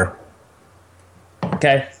Torin there.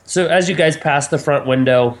 Okay, so as you guys pass the front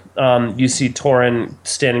window, you see Torin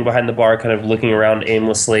standing behind the bar, kind of looking around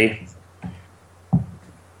aimlessly.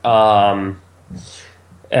 And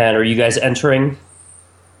are you guys entering?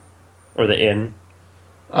 Or the inn?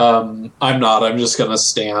 I'm not. I'm just going to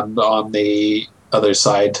stand on the other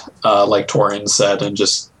side, like Torin said, and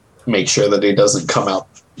just make sure that he doesn't come out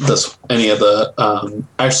any of the.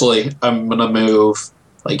 Actually, I'm gonna move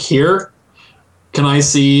like here. Can I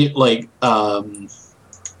see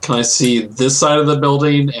Can I see this side of the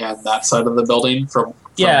building and that side of the building from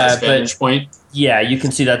this vantage point? Yeah, you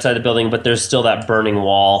can see that side of the building, but there's still that burning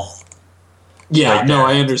wall. Yeah, right no,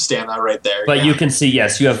 I understand that right there. But you can see,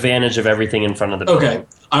 yes, you have vantage of everything in front of the building. Okay,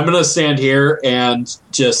 I'm going to stand here and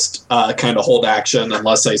just kind of hold action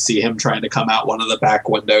unless I see him trying to come out one of the back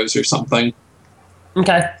windows or something.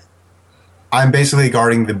 Okay. I'm basically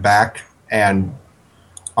guarding the back, and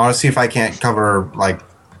I want to see if I can't cover, like,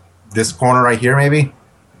 this corner right here, maybe?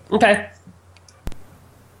 Okay.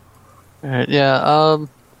 Alright, yeah,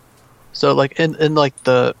 so, like, in like,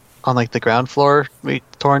 on the ground floor, we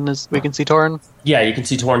can see Torin? Yeah, you can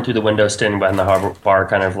see Torin through the window standing behind the harbor bar,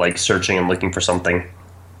 kind of, like, searching and looking for something.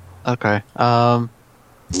 Okay, I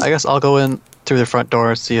guess I'll go in through the front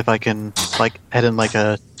door, see if I can, like, head in, like,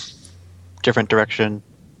 a different direction.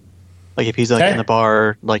 Like, if he's, like, in the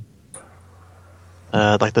bar, like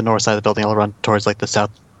the north side of the building, I'll run towards, like, the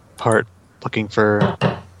south part, looking for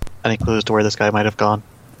any clues to where this guy might have gone.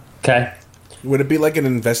 Okay. Would it be like an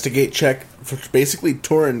investigate check? Basically,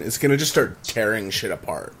 Torin is going to just start tearing shit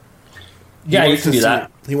apart. Yeah, you can do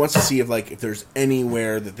that. He wants to see if there's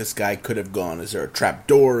anywhere that this guy could have gone. Is there a trap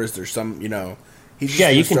door? Is there some, you can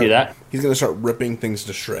do that. He's going to start ripping things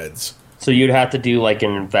to shreds. So you'd have to do, like,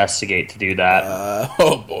 an investigate to do that.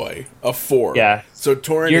 Oh, boy. A 4. Yeah. So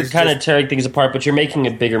Torin You're kind of tearing things apart, but you're making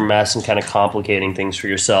a bigger mess and kind of complicating things for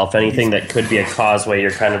yourself. Anything that could be a causeway,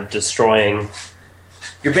 you're kind of destroying.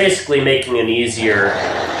 You're basically making it easier.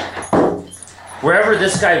 Wherever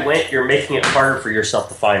this guy went, you're making it harder for yourself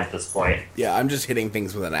to find at this point. Yeah, I'm just hitting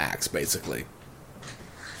things with an axe, basically.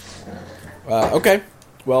 Okay.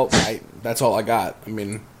 Well, that's all I got. I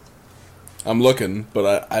mean, I'm looking,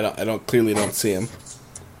 but I clearly don't see him.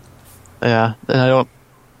 Yeah, and I don't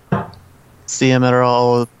see him at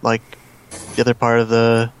all, like, the other part of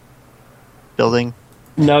the building.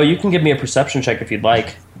 No, you can give me a perception check if you'd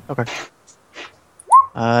like. Okay.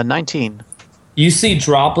 19. You see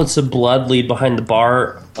droplets of blood lead behind the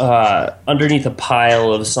bar, underneath a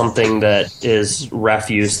pile of something that is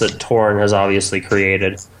refuse that Torin has obviously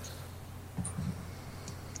created.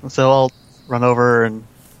 So I'll run over and,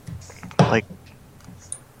 like,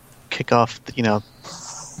 kick off,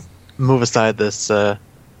 move aside this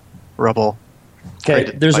rubble.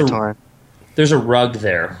 Okay, there's a rug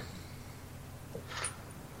there.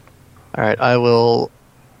 Alright, I will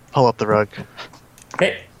pull up the rug.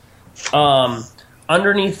 Okay.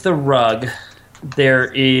 Underneath the rug,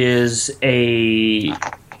 there is a...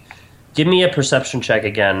 Give me a perception check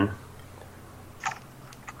again.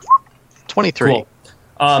 23. Cool.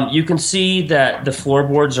 You can see that the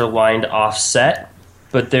floorboards are lined offset,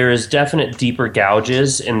 but there is definite deeper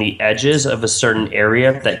gouges in the edges of a certain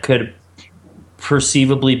area that could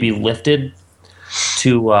perceivably be lifted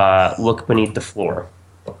to look beneath the floor.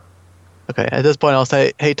 Okay, at this point I'll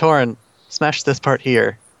say, hey Torin, smash this part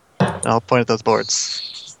here. And I'll point at those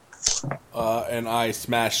boards. And I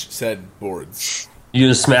smash said boards. You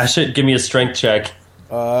just smash it? Give me a strength check.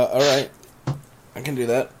 Alright. I can do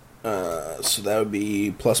that. So that would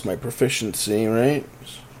be plus my proficiency, right?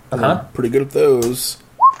 Uh-huh. Pretty good at those.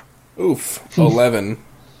 Oof. 11.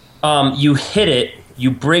 You hit it,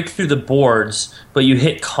 you break through the boards, but you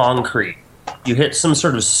hit concrete. You hit some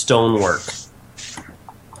sort of stonework.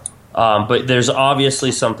 But there's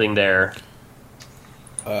obviously something there.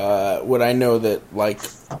 Would I know that, like,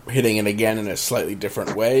 hitting it again in a slightly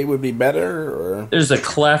different way would be better, or? There's a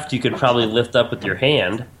cleft you could probably lift up with your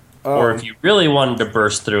hand. Or if you really wanted to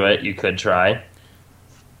burst through it, you could try.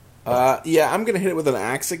 Yeah, I'm going to hit it with an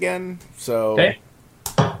axe again, so... Okay.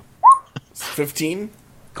 15?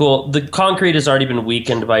 Cool. The concrete has already been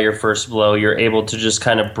weakened by your first blow. You're able to just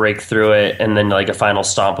kind of break through it, and then, like, a final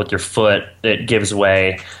stomp with your foot, it gives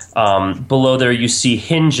way. Below there, you see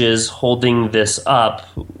hinges holding this up,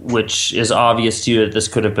 which is obvious to you that this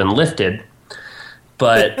could have been lifted.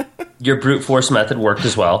 But your brute force method worked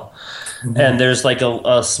as well. And there's, like,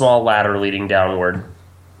 a small ladder leading downward.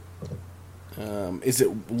 Is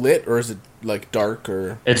it lit, or is it, like, dark,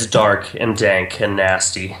 or...? It's dark and dank and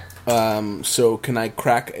nasty. So can I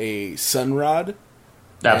crack a sun rod?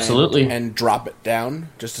 Absolutely. And drop it down,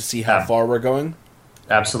 just to see how far we're going?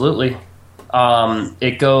 Absolutely.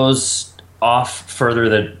 It goes off further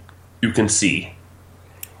than you can see.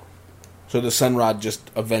 So the sunrod just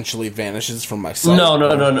eventually vanishes from my sight?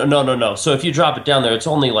 No. So if you drop it down there, it's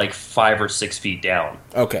only like 5 or 6 feet down.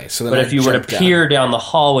 Okay, so then But if you were to peer down the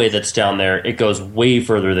hallway that's down there, it goes way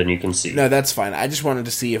further than you can see. No, that's fine. I just wanted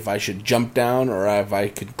to see if I should jump down or if I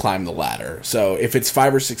could climb the ladder. So if it's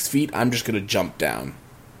 5 or 6 feet, I'm just going to jump down.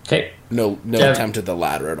 Okay. No attempt at the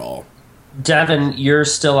ladder at all. Devin, you're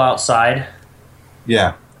still outside.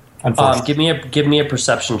 Yeah. Unfortunately. Give me a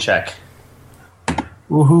perception check.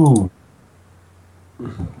 Woohoo.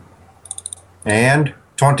 And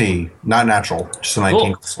 20. Not natural. Just a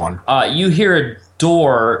 19 plus 1. You hear a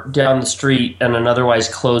door down the street and an otherwise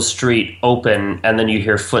closed street open, and then you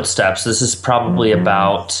hear footsteps. This is probably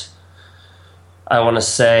about, I want to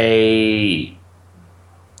say,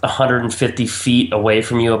 150 feet away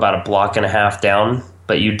from you, about a block and a half down,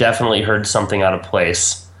 but you definitely heard something out of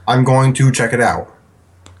place. I'm going to check it out.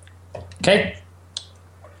 Okay.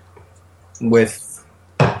 With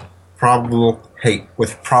probable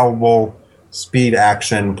speed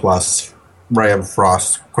action plus Ray of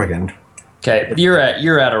Frost quickened. Okay, you're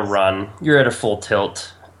at a run. You're at a full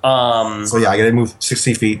tilt. So yeah, I gotta move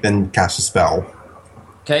 60 feet, then cast a spell.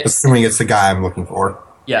 Okay. Assuming it's the guy I'm looking for.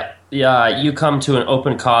 Yeah. You come to an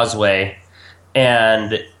open causeway,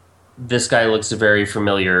 and this guy looks very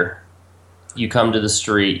familiar. You come to the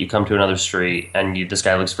street, you come to another street, and this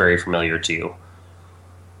guy looks very familiar to you.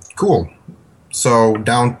 Cool. So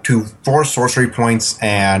down to 4 sorcery points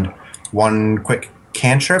and 1 quick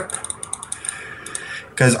cantrip.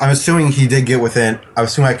 Because I'm assuming he did get within... I'm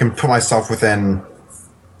assuming I can put myself within,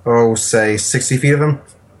 say, 60 feet of him?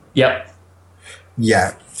 Yep.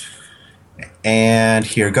 Yeah. And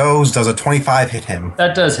here goes. Does a 25 hit him?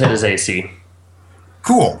 That does hit his AC.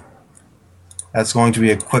 Cool. That's going to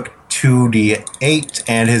be a quick 2d8,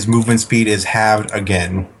 and his movement speed is halved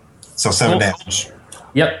again. So 7 damage.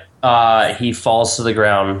 Yep. He falls to the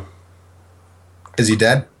ground. Is he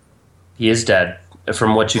dead? He is dead,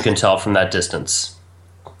 from what you can tell from that distance.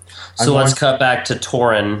 So let's cut back to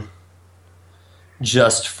Torin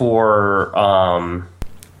just for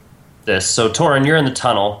this. So Torin, you're in the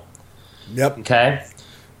tunnel. Yep. Okay.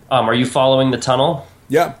 Are you following the tunnel?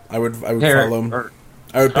 Yeah, I would follow him.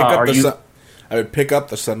 I would pick up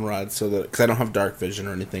the sunrod so that, because I don't have dark vision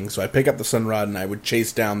or anything, so I pick up the sunrod and I would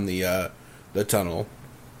chase down the tunnel.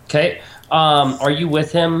 Okay. Are you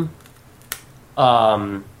with him,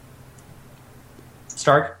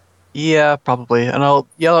 Stark? Yeah, probably. And I'll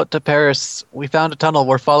yell out to Paris, "We found a tunnel.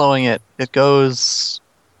 We're following it. It goes..."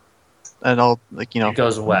 And I'll, It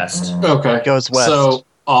goes west. Okay. It goes west. So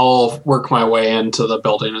I'll work my way into the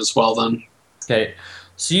building as well then. Okay.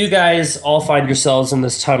 So you guys all find yourselves in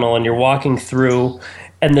this tunnel, and you're walking through,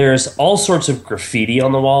 and there's all sorts of graffiti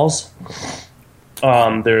on the walls.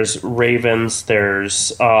 There's ravens.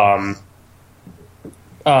 There's all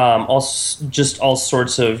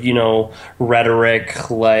sorts of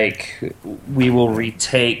rhetoric like "we will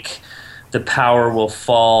retake, the power will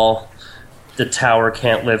fall, the tower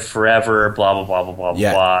can't live forever," blah blah blah blah blah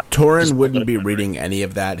Yeah, blah. Torin wouldn't be reading any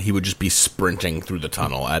of that. He would just be sprinting through the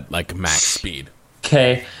tunnel at like max speed.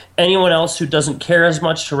 Okay. Anyone else who doesn't care as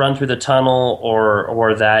much to run through the tunnel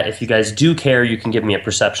or that, if you guys do care, you can give me a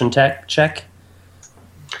perception check.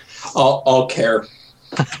 I'll care.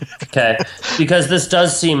 Okay. Because this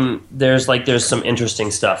does seem there's some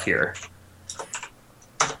interesting stuff here.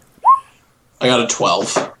 I got a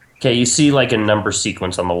 12. Okay, you see like a number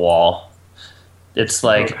sequence on the wall. It's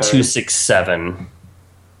like 267.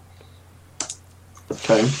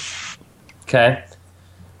 Okay. Okay.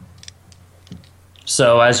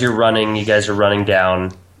 So as you're running, you guys are running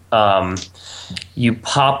down. You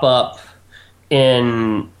pop up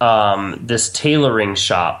in this tailoring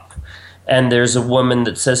shop, and there's a woman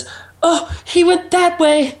that says, "Oh, he went that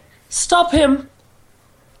way. Stop him.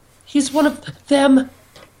 He's one of them."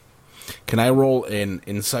 Can I roll an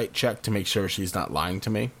insight check to make sure she's not lying to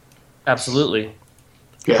me? Absolutely.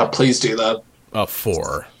 Yeah, please do that. A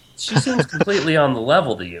 4. She seems completely on the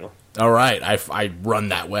level to you. All right, I run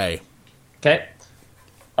that way. Okay.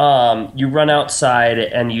 You run outside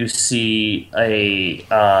and you see the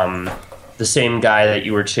same guy that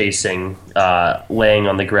you were chasing laying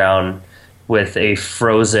on the ground with a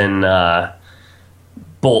frozen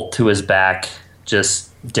bolt to his back, just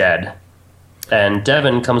dead. And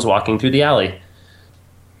Devin comes walking through the alley.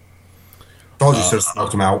 Told you, should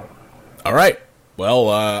smoked him out. All right. Well,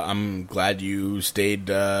 I'm glad you stayed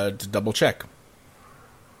to double check.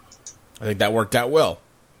 I think that worked out well.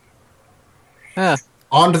 Yeah.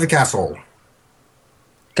 On to the castle.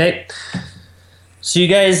 Okay. So you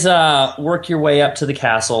guys work your way up to the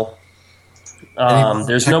castle.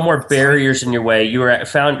 There's no more barriers in your way.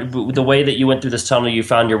 Found the way that you went through this tunnel. You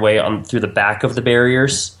found your way through the back of the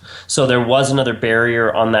barriers. So there was another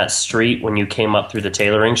barrier on that street when you came up through the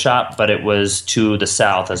tailoring shop, but it was to the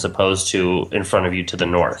south as opposed to in front of you to the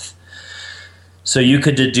north. So you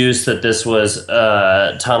could deduce that this was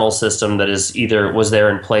a tunnel system that is either was there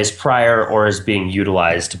in place prior or is being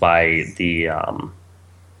utilized by the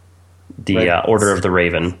Order of the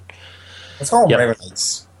Raven. Let's call them Raven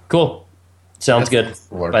Knights. Cool. Sounds good.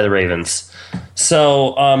 By the Ravens.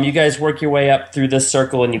 So you guys work your way up through this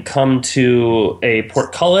circle and you come to a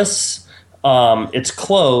portcullis. It's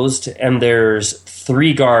closed and there's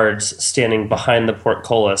 3 guards standing behind the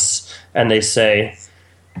portcullis and they say,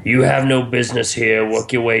 "You have no business here.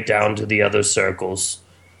 Work your way down to the other circles."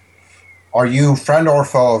 Are you friend or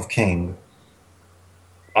foe of King?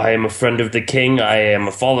 I am a friend of the king. I am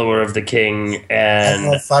a follower of the king, and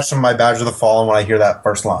I'll flash him my badge of the fallen when I hear that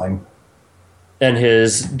first line. And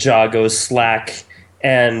his jaw goes slack,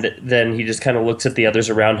 and then he just kind of looks at the others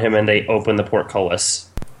around him, and they open the portcullis.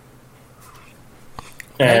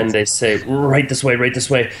 And they say, right this way, right this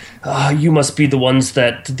way. You must be the ones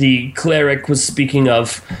that the cleric was speaking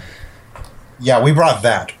of. Yeah, we brought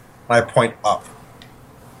that. I point up.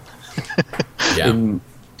 Yeah.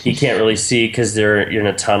 He can't really see because you're in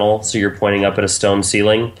a tunnel, so you're pointing up at a stone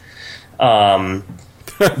ceiling.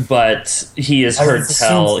 But he has heard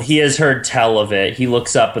tell. He has heard tell of it. He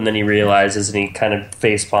looks up and then he realizes, and he kind of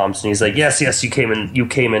face palms, and he's like, "Yes, you came in. You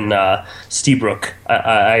came in Steebrook.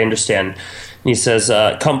 I understand." And he says,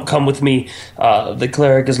 "Come with me. The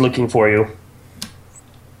cleric is looking for you."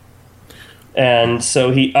 And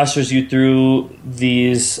so he ushers you through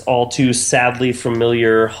these all too sadly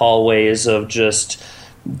familiar hallways of just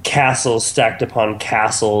castles stacked upon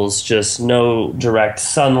castles, just no direct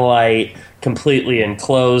sunlight, completely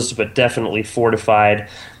enclosed but definitely fortified,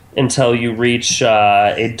 until you reach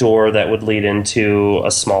a door that would lead into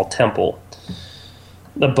a small temple.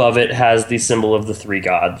 Above it has the symbol of the 3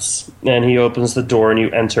 gods. And he opens the door and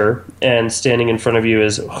you enter, and standing in front of you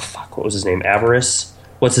is, what was his name? Avarice?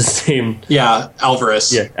 What's his name? Yeah,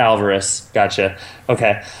 Alvarez. Yeah, Alvarez. Gotcha.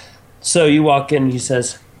 Okay. So you walk in and he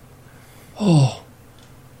says, "Oh,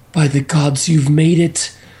 by the gods, you've made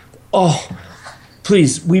it. Oh,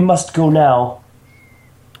 please, we must go now."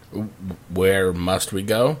 Where must we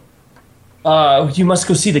go? You must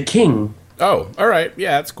go see the king. Oh, all right.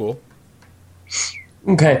 Yeah, that's cool.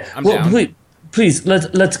 Okay. I'm down. Please,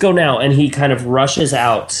 let's go now. And he kind of rushes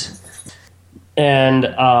out. And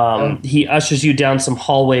he ushers you down some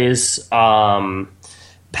hallways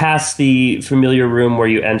past the familiar room where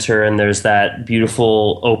you enter, and there's that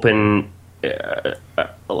beautiful open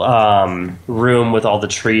room with all the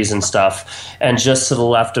trees and stuff. And just to the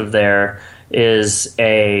left of there is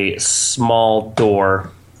a small door.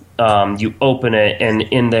 You open it, and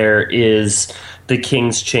in there is the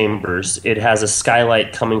king's chambers. It has a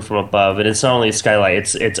skylight coming from above, and it's not only a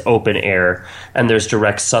skylight, it's open air, and there's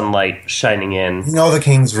direct sunlight shining in. You know the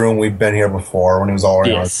king's room, we've been here before when he was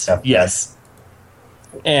already on his step. Yes.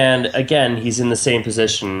 And again, he's in the same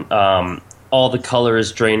position. All the color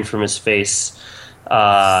is drained from his face.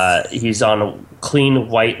 He's on clean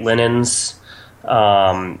white linens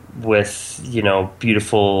with,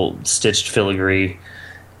 beautiful stitched filigree.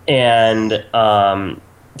 And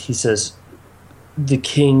he says, "The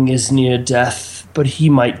king is near death, but he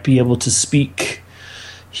might be able to speak.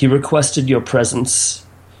 He requested your presence."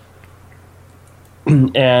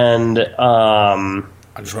 And I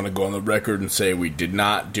just want to go on the record and say we did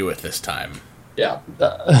not do it this time. Yeah.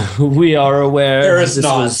 We are aware. There is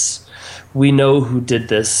not. We know who did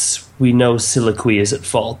this. We know Siliqui is at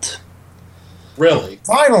fault. Really?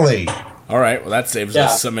 Finally! All right, well, that saves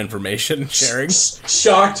us some information sharing.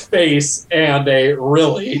 Shocked face and a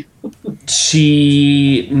really.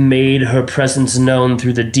 She made her presence known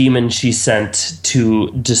through the demon she sent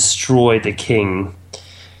to destroy the king.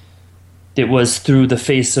 It was through the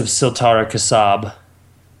face of Siltara Kasab.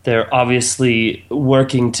 They're obviously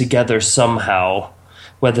working together somehow,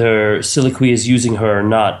 whether Siliqui is using her or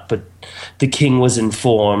not, but the king was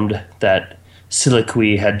informed that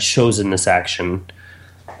Siliqui had chosen this action.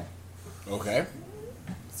 Okay.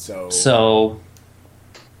 So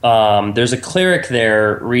there's a cleric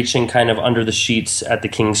there reaching kind of under the sheets at the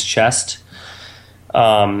king's chest.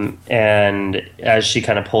 And as she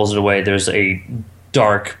kind of pulls it away, there's a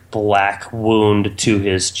dark black wound to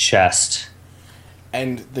his chest.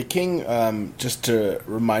 And the king, just to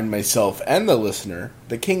remind myself and the listener,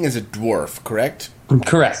 the king is a dwarf, correct?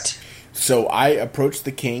 Correct. So I approach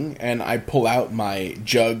the king and I pull out my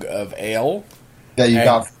jug of ale. That you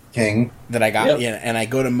got King. that I got, and I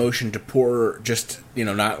go to motion to pour just,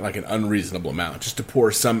 not like an unreasonable amount, just to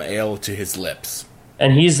pour some ale to his lips.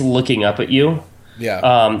 And he's looking up at you. Yeah.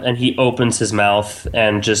 And he opens his mouth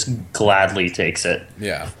and just gladly takes it.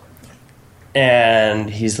 Yeah. And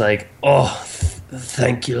he's like, "Oh,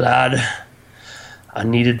 thank you, lad. I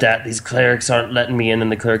needed that. These clerics aren't letting me in."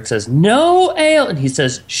 And the cleric says, "No ale." And he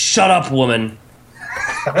says, "Shut up, woman.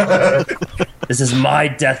 This is my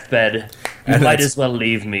deathbed. You might as well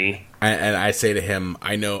leave me." And I say to him,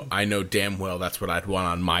 I know damn well that's what I'd want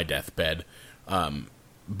on my deathbed.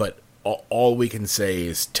 But all we can say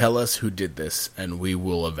is, tell us who did this, and we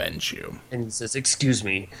will avenge you. And he says, "Excuse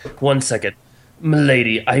me, 1 second.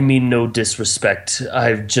 Milady, I mean no disrespect.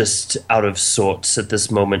 I'm just out of sorts at this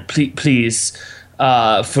moment. Please,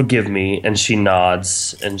 forgive me." And she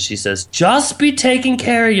nods, and she says, "Just be taking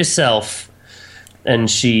care of yourself." And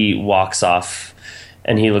she walks off,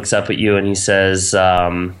 and he looks up at you, and he says,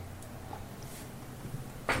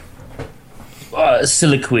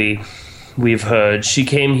 "Siliqui, we've heard. She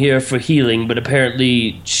came here for healing, but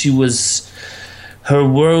apparently her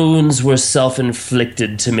wounds were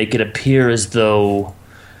self-inflicted to make it appear as though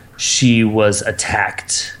she was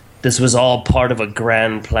attacked. This was all part of a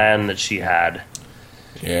grand plan that she had."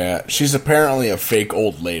 Yeah, she's apparently a fake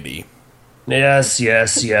old lady. Yes.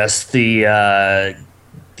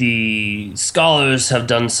 The scholars have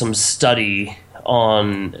done some study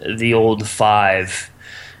on the old five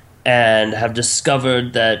and have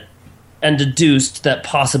discovered that and deduced that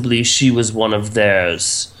possibly she was one of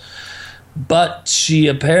theirs. But she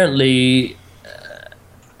apparently,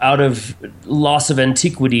 out of loss of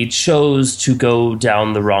antiquity, chose to go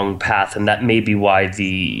down the wrong path, and that may be why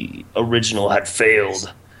the original had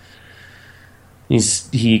failed.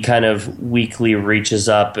 He kind of weakly reaches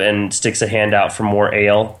up and sticks a hand out for more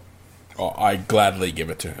ale. Oh, I gladly give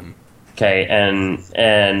it to him. Okay,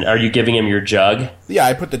 and are you giving him your jug? Yeah,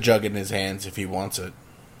 I put the jug in his hands if he wants it.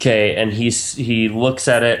 Okay, and he looks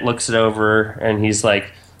at it, looks it over, and he's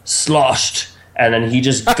like, "Sloshed," and then he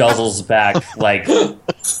just guzzles back like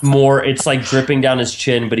more. It's like dripping down his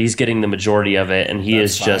chin, but he's getting the majority of it, and he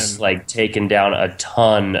is just like taken down a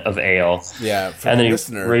ton of ale. Yeah, for and the then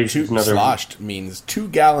listener, sloshed means 2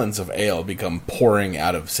 gallons of ale become pouring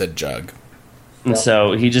out of said jug. And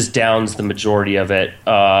so he just downs the majority of it.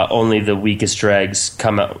 Only the weakest dregs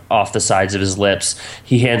come off the sides of his lips.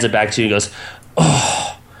 He hands it back to you and goes,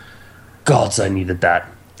 "Oh, gods, I needed that."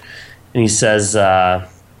 And he says,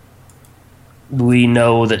 "We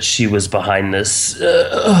know that she was behind this."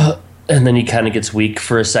 And then he kind of gets weak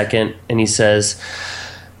for a second, and he says,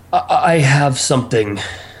 I have something.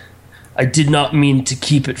 I did not mean to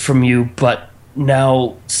keep it from you, but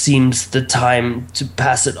now seems the time to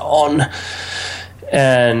pass it on."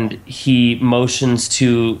 And he motions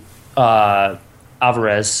to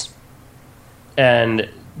Alvarez and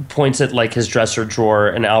points at like his dresser drawer,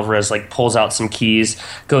 and Alvarez like pulls out some keys,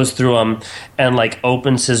 goes through them, and like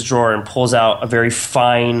opens his drawer and pulls out a very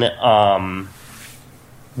fine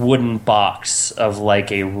wooden box of like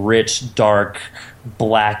a rich, dark,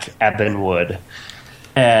 black ebon wood.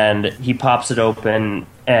 And he pops it open,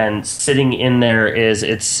 and sitting in there is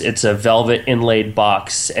it's a velvet inlaid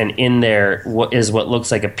box, and in there what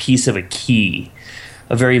looks like a piece of a key,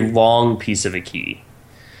 a very long piece of a key.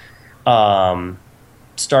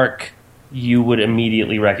 Stark, you would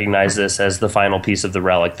immediately recognize this as the final piece of the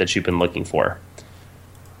relic that you've been looking for.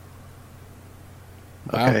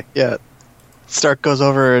 Okay, yeah. Stark goes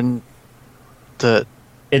over and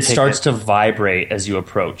it starts to vibrate as you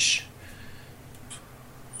approach.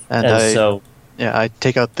 And I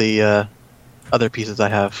take out the other pieces I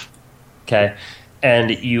have. Okay.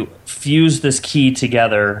 And you fuse this key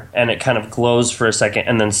together, and it kind of glows for a second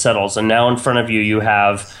and then settles. And now in front of you, you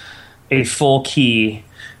have a full key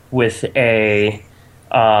with a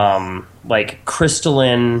like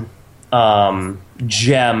crystalline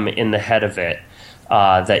gem in the head of it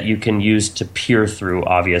that you can use to peer through,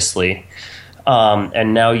 obviously.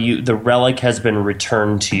 And now the relic has been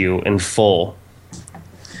returned to you in full.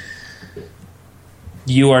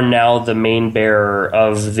 You are now the main bearer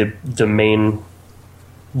of the main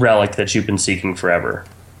relic that you've been seeking forever.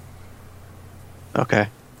 Okay.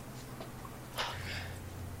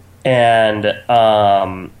 And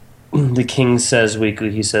the king says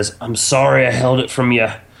weakly, he says, "I'm sorry I held it from you.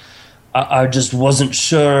 I just wasn't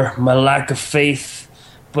sure, my lack of faith,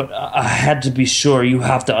 but I had to be sure. You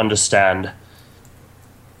have to understand."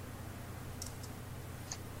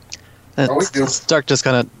 Stark just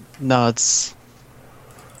kind of nods.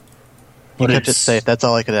 You kept it safe. That's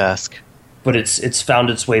all I could ask. But it's found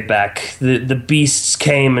its way back. The beasts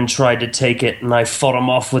came and tried to take it, and I fought them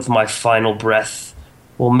off with my final breath.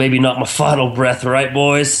 Well, maybe not my final breath, right,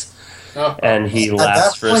 boys? And he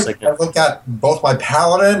laughs for a second. I look at both my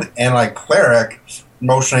paladin and my cleric,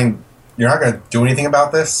 motioning, "You're not going to do anything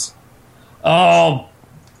about this?" Oh,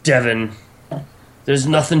 Devin, there's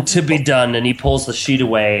nothing to be done. And he pulls the sheet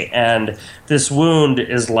away, and this wound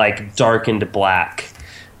is like darkened black.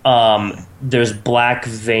 There's black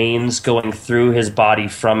veins going through his body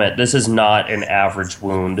from it. This is not an average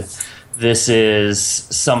wound. This is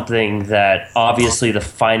something that obviously the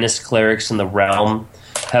finest clerics in the realm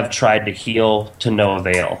have tried to heal to no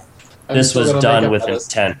avail. This was done with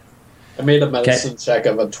intent. I made a medicine check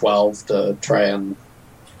of a 12 to try and...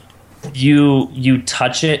 You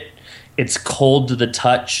touch it. It's cold to the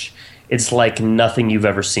touch. It's like nothing you've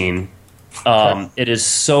ever seen. It is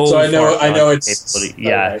so I know it's...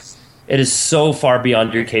 Yeah. Right. It is so far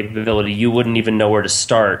beyond your capability, you wouldn't even know where to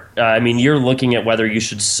start. I mean, you're looking at whether you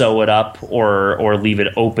should sew it up or leave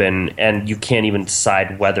it open, and you can't even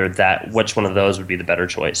decide which one of those would be the better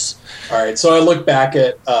choice. All right, so I look back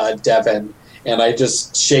at Devin, and I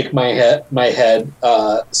just shake my head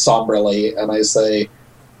somberly, and I say,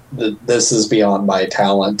 "This is beyond my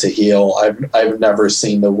talent to heal. I've never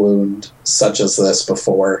seen a wound such as this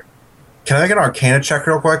before." Can I make an Arcana check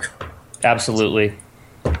real quick? Absolutely.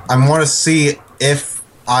 I want to see if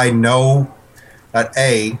I know that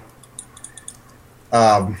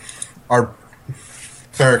our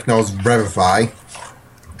cleric knows Revivify,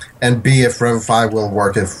 and B, if Revivify will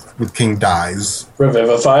work if King dies.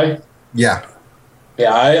 Revivify? Yeah.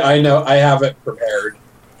 Yeah, I know. I have it prepared.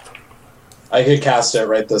 I could cast it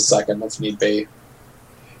right this second if need be.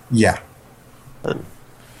 Yeah.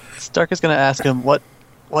 Stark is going to ask him, what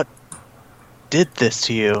did this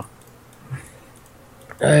to you?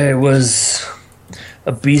 It was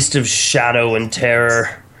a beast of shadow and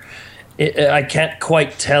terror. I can't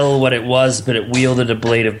quite tell what it was, but it wielded a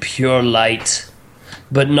blade of pure light.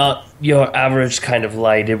 But not your average kind of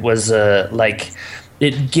light. It was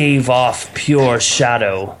it gave off pure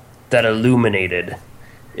shadow that illuminated.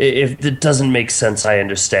 If it doesn't make sense, I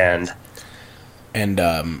understand. And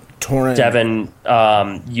Torin... Devin,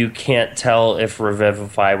 you can't tell if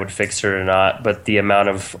Revivify would fix it or not, but the amount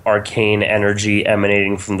of arcane energy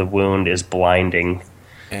emanating from the wound is blinding.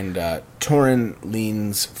 And Torin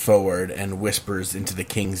leans forward and whispers into the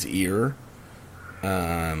king's ear.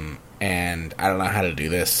 And I don't know how to do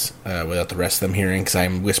this without the rest of them hearing, because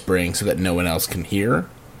I'm whispering so that no one else can hear.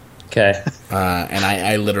 Okay. And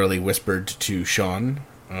I literally whispered to Sean.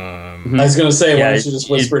 I was going to say, why don't you just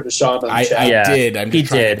whisper to Sean on the chat? I did. I'm just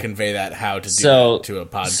trying to convey that, how to do that to a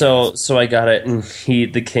podcast. So I got it, and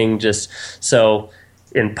the king just... So,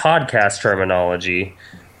 in podcast terminology,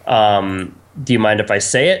 do you mind if I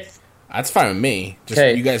say it? That's fine with me.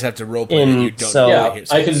 Just you guys have to roleplay and you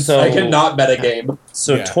don't... I can not metagame.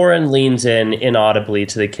 So Torin leans in inaudibly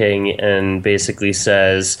to the king and basically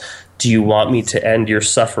says, "Do you want me to end your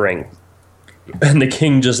suffering?" And the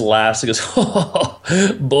king just laughs and goes, "Oh,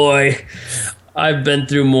 boy, I've been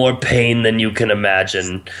through more pain than you can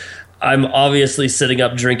imagine. I'm obviously sitting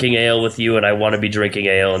up drinking ale with you, and I want to be drinking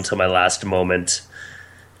ale until my last moment.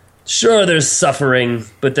 Sure, there's suffering,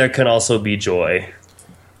 but there can also be joy."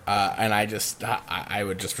 And I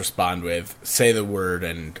would just respond with, "Say the word,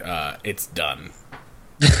 and it's done."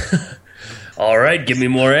 All right, give me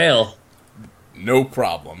more ale. No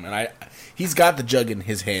problem. And he's got the jug in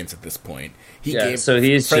his hands at this point. The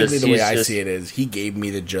way I see it is, he gave me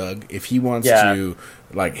the jug. If he wants to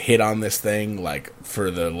hit on this thing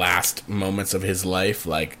for the last moments of his life,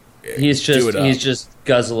 he's just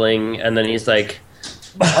guzzling, and then he's like,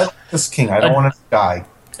 "This king, I don't want to die."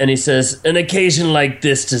 And he says, "An occasion like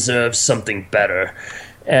this deserves something better."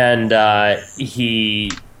 And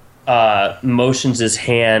he motions his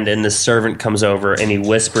hand, and the servant comes over, and he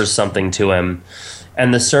whispers something to him.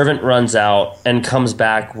 And the servant runs out and comes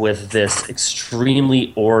back with this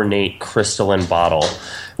extremely ornate crystalline bottle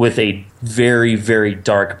with a very, very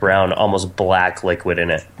dark brown, almost black liquid in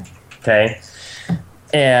it. Okay?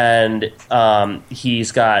 And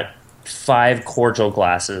he's got 5 cordial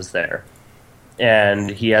glasses there. And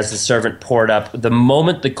he has the servant pour it up. The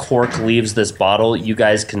moment the cork leaves this bottle, you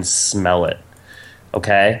guys can smell it.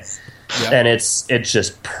 Okay? Yep. And it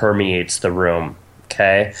just permeates the room.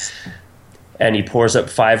 Okay? And he pours up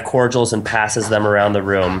 5 cordials and passes them around the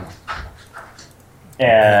room.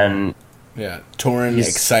 And Torin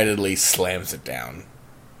excitedly slams it down.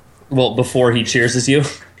 Well, before he cheerses you?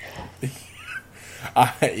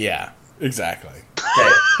 Yeah, exactly.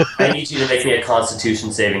 Okay, I need you to make me a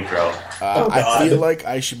Constitution saving throw. I feel like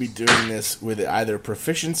I should be doing this with either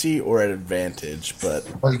proficiency or an advantage, but...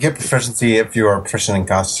 Well, you get proficiency if you are proficient in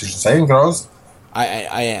Constitution saving throws.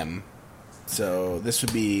 I am. So this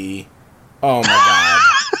would be. Oh my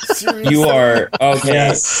god! Seriously? You are okay.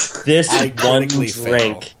 Yes. This I one critically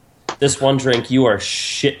drink. fail. This one drink, you are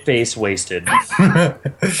shit-faced wasted.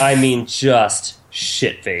 I mean, just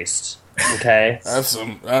shit-faced. Okay, That's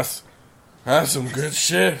some good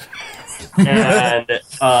shit. and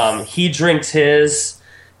he drinks his,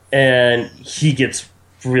 and he gets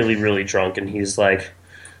really, really drunk, and he's like,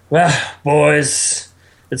 "Well, boys,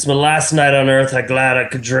 it's my last night on Earth. I'm glad I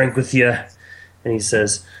could drink with you." And he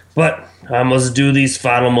says, "But I must do these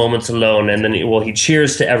final moments alone." And then, he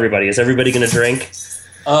cheers to everybody. Is everybody going to drink?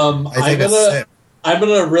 I'm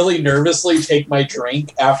gonna really nervously take my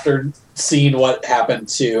drink after seeing what happened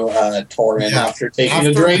to Torin after taking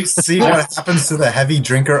a drink. See what happens to the heavy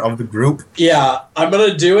drinker of the group. Yeah, I'm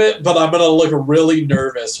gonna do it, but I'm gonna look really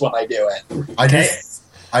nervous when I do it.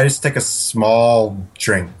 I just take a small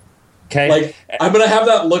drink. Okay. Like I'm gonna have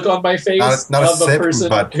that look on my face Not a of a sip, person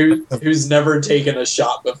but- who's never taken a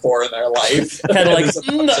shot before in their life. Kind of like,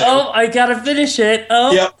 oh, I gotta finish it.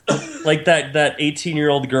 Oh, Yep. like that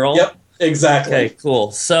 18-year-old girl. Yep. Exactly. Okay,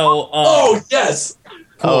 cool. So, Oh yes.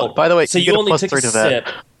 cool. Oh, by the way, so you you get a only plus took 3 a to that.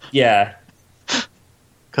 sip. Yeah.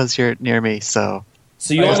 Because you're near me, so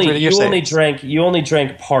So you Plus only 3 to your saves. you only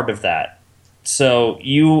drank part of that. So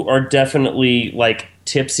you are definitely like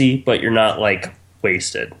tipsy, but you're not like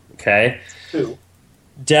wasted. Okay. Who?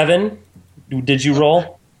 Devin, did you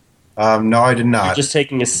roll? No, I did You're not. just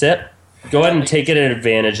taking a sip. Go ahead and take it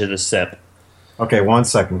advantage of the sip. Okay, 1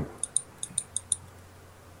 second.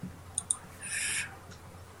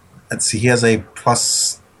 Let's see. He has a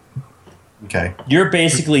plus. Okay, You're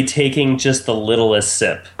basically taking just the littlest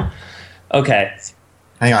sip. Okay.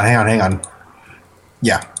 hang on.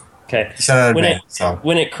 Yeah, Okay. he said it When advanced, so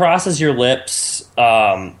When it crosses your lips,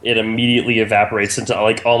 it immediately evaporates into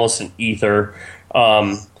like almost an ether.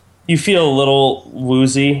 You feel a little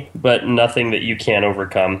woozy, but nothing that you can't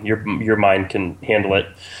overcome. Your mind can handle it.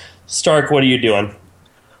 Stark, what are you doing?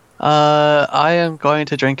 I am going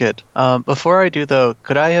to drink it. Before I do, though,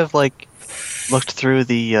 could I have looked through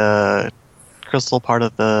the crystal part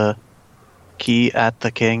of the key at the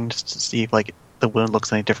king just to see if the wound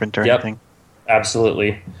looks any different or Yep. anything?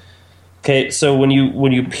 Absolutely. Okay, so when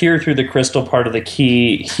you peer through the crystal part of the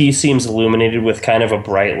key, he seems illuminated with kind of a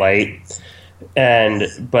bright light,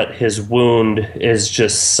 but his wound is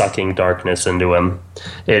just sucking darkness into him.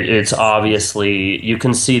 It's obviously, you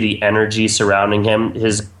can see the energy surrounding him.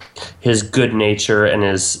 His good nature and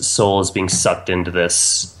his soul is being sucked into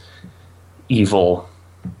this evil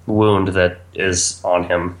wound that is on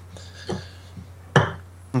him.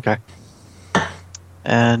 Okay.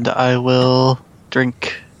 And I will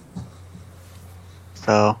drink.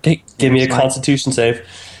 So, Okay, give me a Here's mine. Constitution save.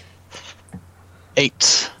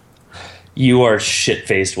 8. You are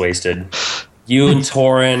shit-faced wasted. You and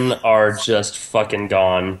Torin are just fucking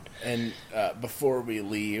gone. And before we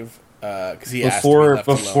leave, because he asked to be left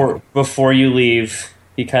alone. Before you leave,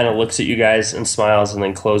 he kind of looks at you guys and smiles, and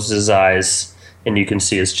then closes his eyes, and you can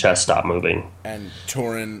see his chest stop moving. And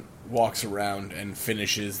Torin walks around and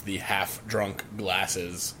finishes the half-drunk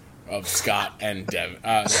glasses of Scott and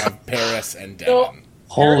of Paris and Devin.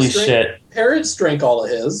 Holy Paris shit! Paris drank all of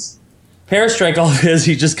his. Paris drank all of his.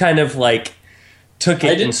 He just kind of took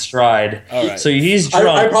it in stride. All right. So he's drunk.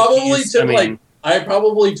 I probably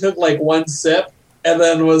He's- took one sip and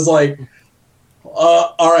then was like,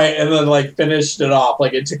 all right, and then finished it off.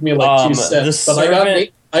 It took me 2 sips, but I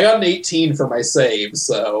got an 18 for my save.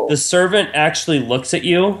 So the servant actually looks at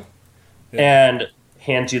you and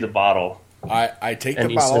hands you the bottle, I take and the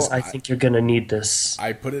he bottle. says, "I think you're gonna need this."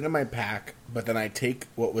 I put it in my pack, but then I take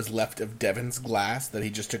what was left of Devin's glass that he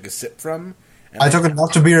just took a sip from. And I took it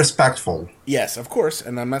not to be respectful. Yes, of course,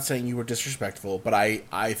 and I'm not saying you were disrespectful, but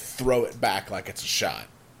I throw it back like it's a shot.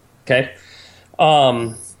 Okay.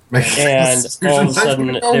 And all of a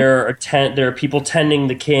sudden, there are people tending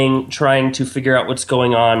the king, trying to figure out what's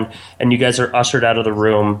going on, and you guys are ushered out of the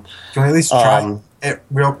room. Can we at least try it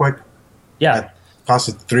real quick? Yeah. It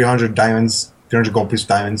costed 300 diamonds, 300 gold piece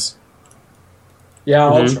diamonds. yeah,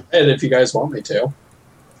 I'll try it if you guys want me to.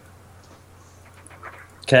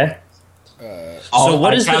 Okay. So,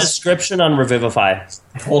 what is the description on Revivify?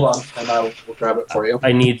 Hold on, and I will grab it for you.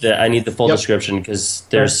 I need the full Yep. description because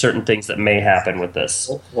there's certain things that may happen with this.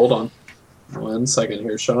 Hold on. 1 second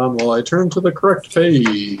here, Sean, while I turn to the correct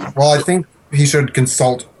page. Well, I think he should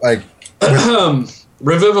consult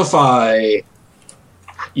Revivify.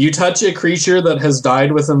 You touch a creature that has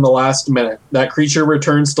died within the last minute. That creature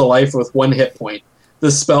returns to life with 1 hit point.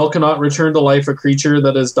 This spell cannot return to life a creature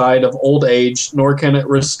that has died of old age, nor can it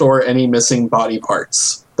restore any missing body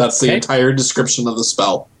parts. That's the Okay. entire description of the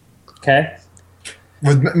spell. Okay.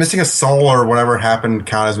 would missing a soul or whatever happened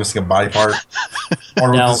count as missing a body part, or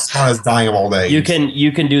would No. this count as dying of old age? You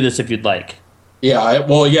can do this if you'd like. Yeah,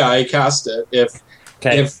 I cast it. If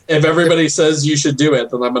everybody says you should do it,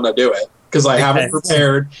 then I'm going to do it because I have it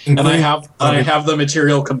prepared and I have the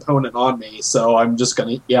material component on me. So I'm just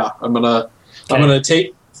gonna I'm gonna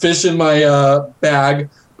take fish in my bag,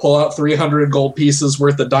 pull out 300 gold pieces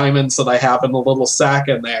worth of diamonds that I have in a little sack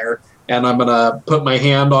in there, and I'm gonna put my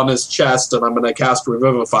hand on his chest and I'm gonna cast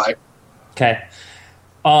Revivify. Okay.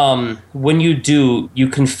 When you do, you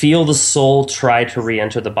can feel the soul try to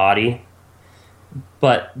re-enter the body,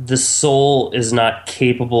 but the soul is not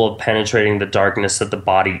capable of penetrating the darkness that the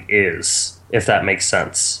body is, if that makes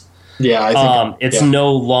sense. Yeah, I think it's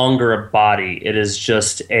no longer a body. It is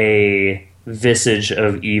just a visage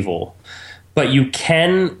of evil. But you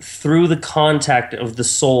can, through the contact of the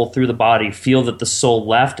soul through the body, feel that the soul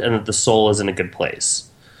left and that the soul is in a good place.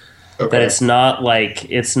 Okay. That it's not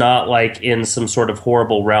like in some sort of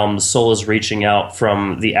horrible realm. The soul is reaching out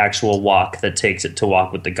from the actual walk that takes it to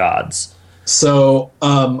walk with the gods. So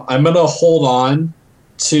I'm gonna hold on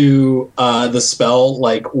to the spell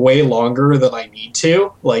like way longer than I need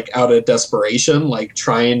to, like out of desperation, like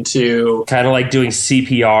trying to kind of like doing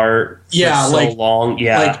CPR. For long.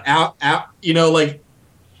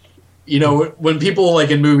 When people like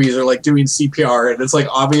in movies are like doing CPR and it's like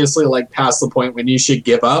obviously like past the point when you should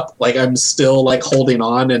give up. Like I'm still like holding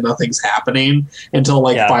on and nothing's happening until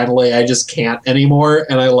finally I just can't anymore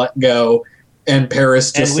and I let go. And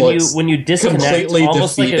Paris just when you disconnect, completely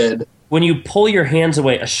almost defeated. When you pull your hands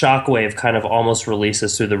away, a shockwave kind of almost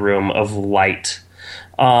releases through the room of light.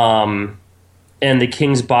 And the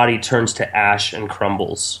king's body turns to ash and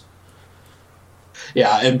crumbles.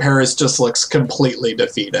 Yeah, and Paris just looks completely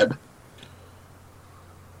defeated.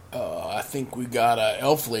 I think we got an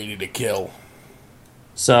elf lady to kill.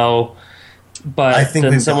 So, but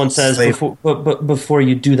then someone says, before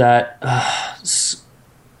you do that,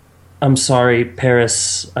 I'm sorry,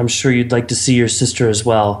 Paris. I'm sure you'd like to see your sister as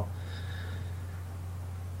well.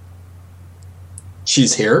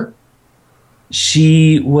 She's here?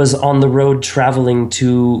 She was on the road traveling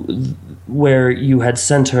to where you had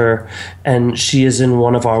sent her, and she is in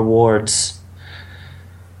one of our wards.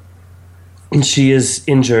 And she is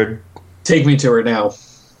injured. Take me to her now.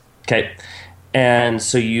 Okay. And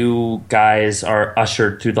so you guys are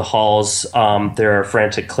ushered through the halls. There are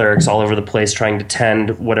frantic clerics all over the place trying to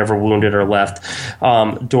tend whatever wounded are left.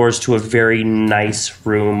 Doors to a very nice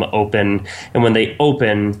room open. And when they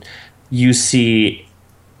open, you see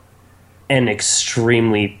an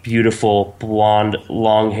extremely beautiful, blonde,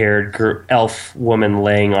 long-haired elf woman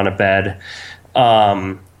laying on a bed.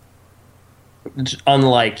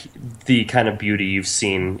 Unlike the kind of beauty you've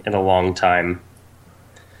seen in a long time.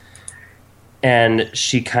 And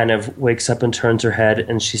she kind of wakes up and turns her head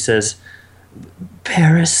and she says,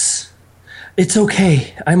 Paris, it's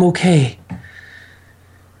okay. I'm okay.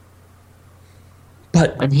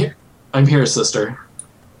 But I'm here. I'm here, sister.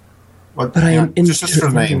 But I am in your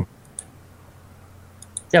sister's name.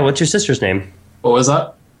 Yeah, what's your sister's name? What was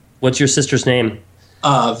that? What's your sister's name?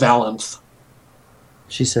 Valanth.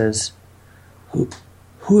 She says,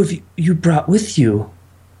 Who have you brought with you?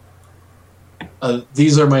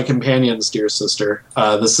 These are my companions, dear sister.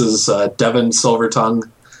 This is Devin Silvertongue.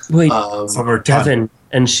 Wait, Silvertongue. Devin.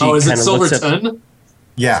 And she is it kind of looks up. Silvertongue?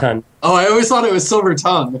 Yeah. Ton. Oh, I always thought it was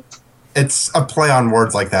Silvertongue. It's a play on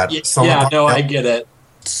words like that. I get it.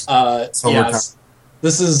 Yes.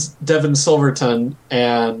 This is Devin Silverton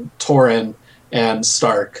and Torin and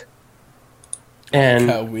Stark.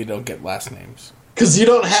 And we don't get last names. Because you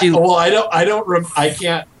don't have. I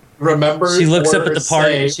can't remember. She looks up at the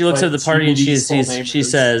party. She looks at the party and she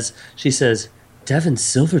says, Devin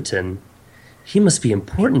Silverton. He must be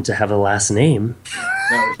important to have a last name.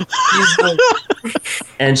 No.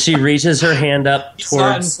 And she reaches her hand up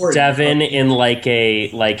towards Devin in like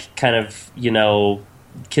kind of,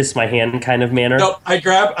 kiss my hand kind of manner. No, I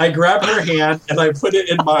grab her hand and I put it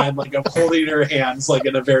in mine like I'm holding her hands like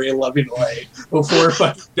in a very loving way before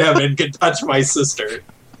Devin could touch my sister.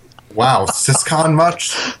 Wow, SysCon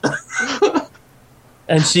much?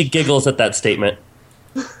 And she giggles at that statement.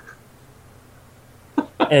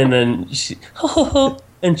 And then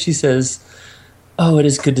she says, "Oh, it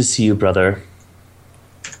is good to see you, brother."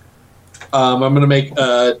 I'm going to make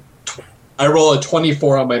I roll a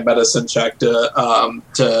 24 on my medicine check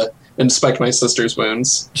to inspect my sister's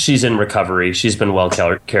wounds. She's in recovery. She's been well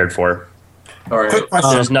cared for. All right.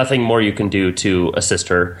 There's nothing more you can do to assist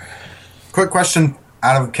her. Quick question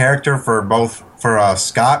out of character for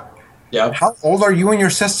Scott. Yeah. How old are you and your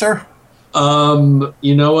sister?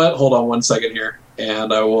 You know what? Hold on one second here.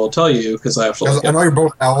 and I will tell you because I have to. I know you're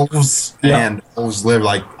both elves, and elves live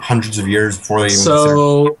like hundreds of years before they even.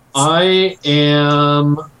 So I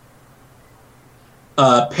am.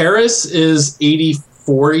 Paris is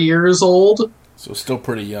 84 years old, so still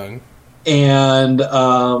pretty young, and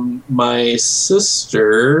my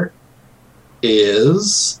sister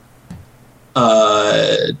is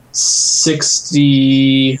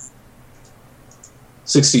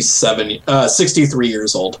 63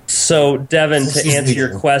 years old. So, Devin, to answer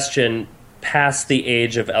your question, past the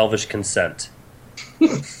age of elvish consent.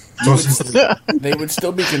 They would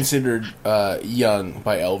still be considered young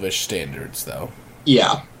by elvish standards, though.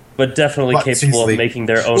 Yeah. But definitely capable of making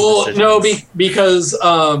their own decisions. No, because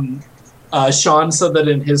Sean said that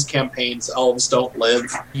in his campaigns, elves don't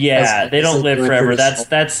live. Yeah, they don't live forever.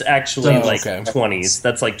 That's actually 20s.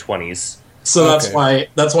 That's like 20s. So that's why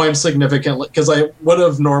I'm significantly, because I would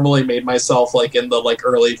have normally made myself like in the like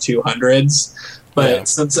early 200s, but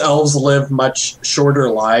since elves live much shorter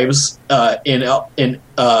lives in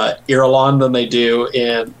Irulan than they do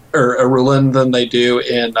in Irulan than they do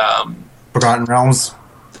in Forgotten Realms.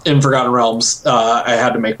 In Forgotten Realms, I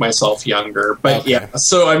had to make myself younger, but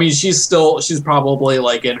so I mean, she's probably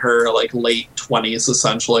like in her like late 20s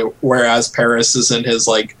essentially, whereas Paris is in his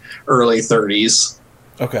like early 30s.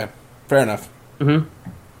 Okay. Fair enough. Mm-hmm.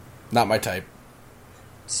 Not my type.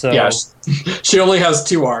 So yeah, she only has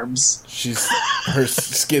 2 arms. Her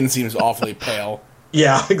skin seems awfully pale.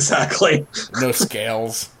 Yeah, exactly. No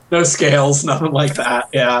scales. No scales, nothing like that.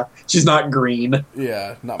 Yeah, she's not green.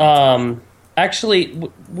 Yeah, not my type. Actually,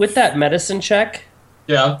 with that medicine check,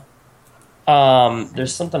 there's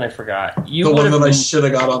something I forgot. The one that I should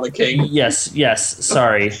have got on the king. Yes.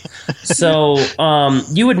 Sorry. So,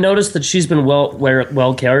 you would notice that she's been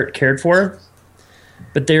well cared for,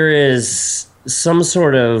 but there is some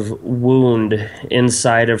sort of wound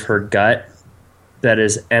inside of her gut that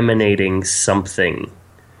is emanating something.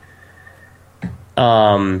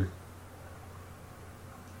 And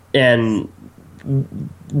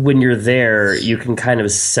when you're there, you can kind of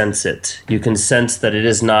sense it. You can sense that it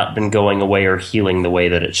has not been going away or healing the way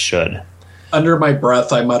that it should. Under my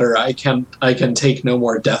breath, I mutter, I can take no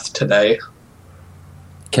more death today.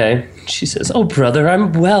 Okay. She says, "Oh, brother,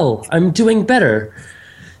 I'm well. I'm doing better.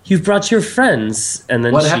 You've brought your friends." And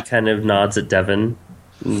then she kind of nods at Devin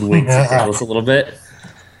and winks at Dallas a little bit.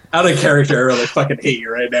 Out of character, I really fucking hate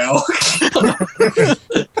you right now.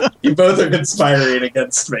 You both are conspiring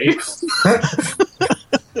against me.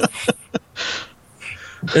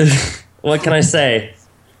 What can I say?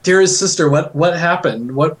 Dearest sister, what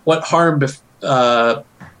happened? What harm befell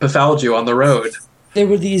you on the road? There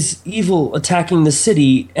were these evil attacking the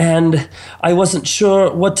city, and I wasn't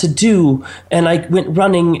sure what to do, and I went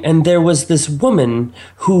running, and there was this woman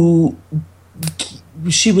who...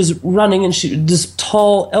 She was running, and this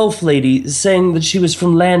tall elf lady saying that she was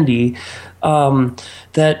from Landy,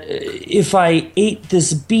 that if I ate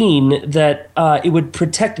this bean, that it would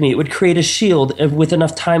protect me. It would create a shield with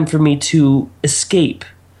enough time for me to escape.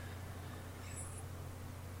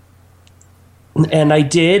 And I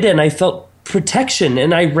did, and I felt protection,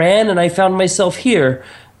 and I ran, and I found myself here.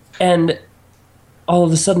 And all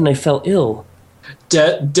of a sudden, I fell ill.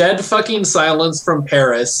 Dead fucking silence from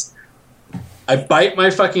Paris. I bite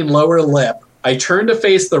my fucking lower lip. I turn to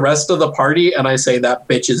face the rest of the party, and I say, that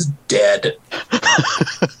bitch is dead.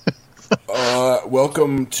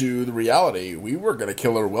 Welcome to the reality. We were going to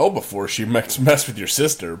kill her well before she messed with your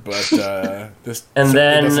sister, but this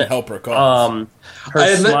doesn't help her cause.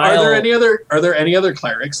 Are there any other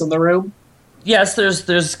clerics in the room? Yes,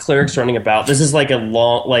 there's clerics running about. This is like a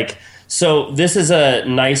long, so this is a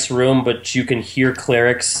nice room, but you can hear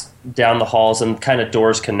clerics down the halls and kind of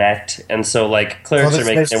doors connect, and so clerics are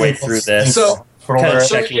making their way through this, so kind of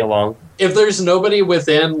checking along. If there's nobody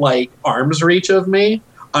within arm's reach of me,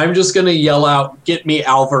 I'm just gonna yell out, "Get me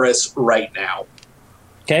Alvarez right now!"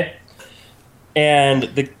 Okay.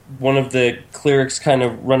 And one of the clerics kind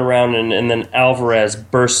of run around, and then Alvarez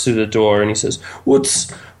bursts through the door, and he says, "What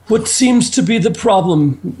seems to be the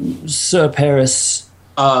problem, Sir Paris?"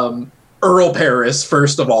 Earl Paris,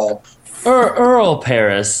 first of all. Earl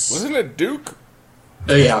Paris. Wasn't it Duke?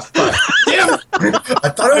 Yeah. Damn. I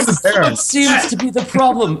thought it was Paris. What seems to be the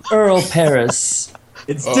problem, Earl Paris?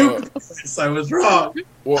 It's Duke Paris. I was wrong.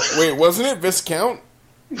 Well, wait, wasn't it Viscount?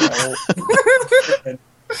 No,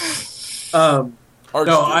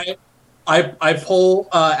 I pull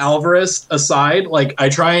Alvarez aside. I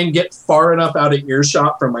try and get far enough out of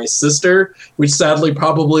earshot from my sister, which sadly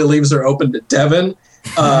probably leaves her open to Devin.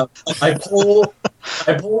 I pull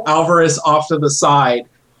Alvarez off to the side,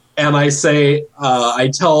 and I say,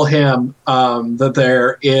 I tell him that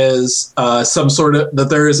there is that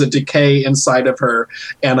there is a decay inside of her,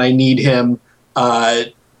 and I need him.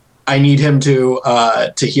 I need him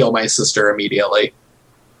to heal my sister immediately.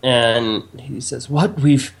 And he says, "What?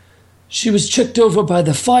 She was checked over by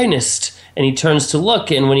the finest." And he turns to look,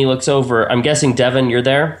 and when he looks over, I'm guessing, Devin, you're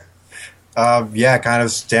there? Yeah, kind of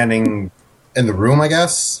standing in the room, I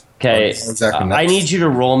guess. Okay. Exactly I need you to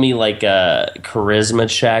roll me like a charisma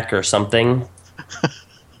check or something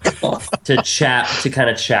to kind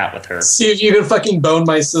of chat with her. See if you can fucking bone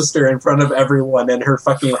my sister in front of everyone in her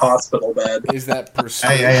fucking hospital bed. Is that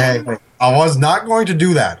persuasion? Hey. I was not going to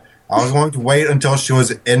do that. I was going to wait until she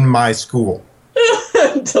was in my school.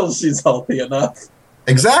 Until she's healthy enough.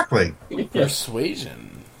 Exactly.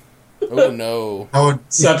 Persuasion. Oh no. Oh,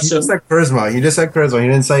 Deception. He just said charisma. He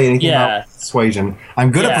didn't say anything Yeah. about persuasion.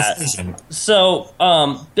 I'm good at persuasion. So,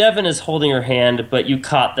 Devin is holding her hand, but you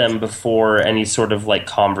caught them before any sort of like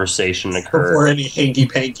conversation occurred. Before any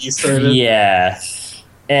hanky-panky started. Yeah.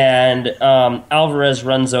 And Alvarez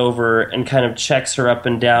runs over and kind of checks her up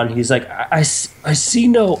and down. He's like, I see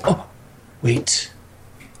no... Oh, wait.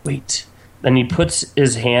 Then he puts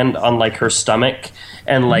his hand on like her stomach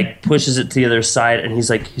and like pushes it to the other side, and he's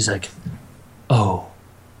like, oh,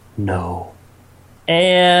 no.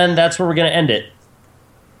 And that's where we're going to end it.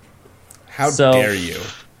 How dare you?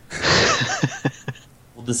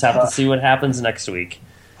 We'll just have to see what happens next week.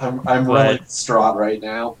 I'm really distraught right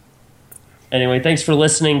now. Anyway, thanks for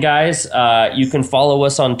listening, guys. You can follow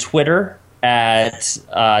us on Twitter at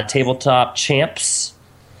Tabletop Champs.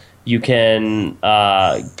 You can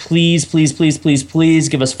please give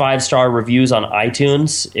us 5-star reviews on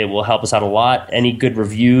iTunes. It will help us out a lot. Any good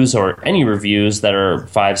reviews or any reviews that are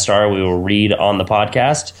 5-star, we will read on the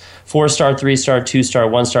podcast. 4-star, 3-star, 2-star,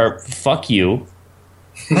 1-star. Fuck you.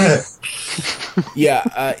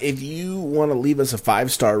 Yeah, if you want to leave us a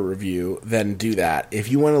 5-star review, then do that.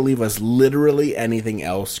 If you want to leave us literally anything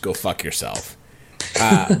else, go fuck yourself.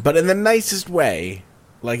 But in the nicest way.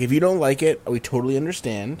 Like, if you don't like it, we totally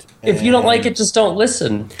understand. If you don't like it, just don't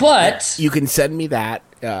listen. But you can send me that.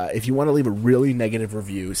 If you want to leave a really negative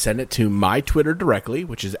review, send it to my Twitter directly,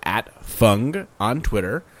 which is @Fung on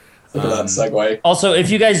Twitter. Look at that segue. Also,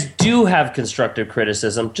 if you guys do have constructive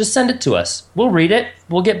criticism, just send it to us. We'll read it.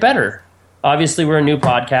 We'll get better. Obviously, we're a new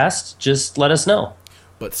podcast. Just let us know.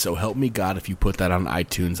 But so help me God, if you put that on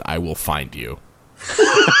iTunes, I will find you.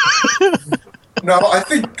 No, I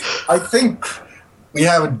think we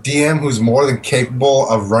have a DM who's more than capable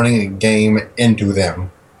of running a game into them.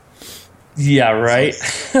 Yeah, right?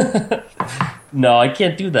 No, I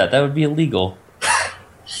can't do that. That would be illegal.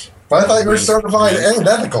 But I thought you were certified and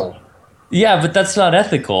ethical. Yeah, but that's not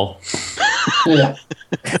ethical. Yeah.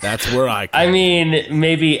 That's where I mean,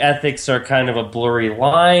 maybe ethics are kind of a blurry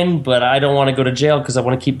line, but I don't want to go to jail because I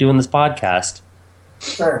want to keep doing this podcast.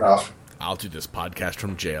 Fair enough. I'll do this podcast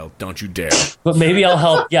from jail. Don't you dare. But maybe I'll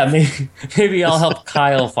help. Yeah, maybe I'll help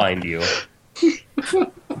Kyle find you.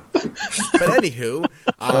 But anywho,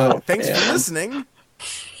 thanks for listening.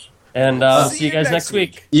 And see you guys next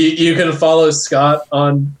week. You can follow Scott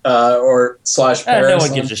on or / Paris. No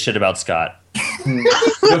one gives a shit about Scott. You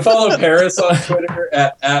can follow Paris on Twitter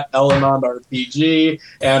at @ElemonRPG,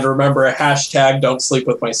 and remember #Don't Sleep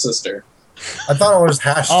with My Sister. I thought it was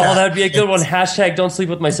hashtag. Oh, that'd be a good one. #Don't sleep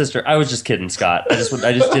with my sister. I was just kidding, Scott. I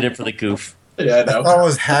just did it for the goof. Yeah, I know. I thought it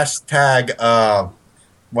was hashtag.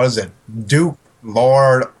 What is it? Duke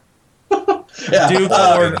Lord. Yeah. Duke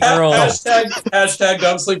Lord Earl. #,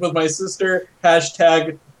 Don't Sleep with My Sister. #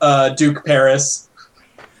 Duke Paris.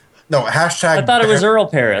 No, hashtag. I thought it was Earl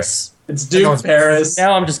Paris. It's Duke Paris.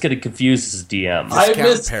 Now I'm just getting confused as DM. I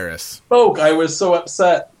Discount Paris. misspoke. I was so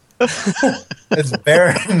upset. It's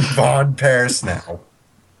Baron Von Paris now.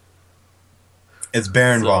 It's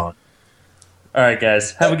Baron Von. All right,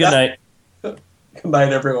 guys. Have a good night. Good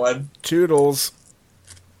night, everyone. Toodles.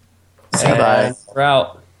 Bye. We're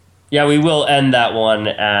out. Yeah, we will end that one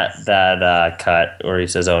at that cut where he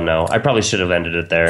says, "Oh no." I probably should have ended it there.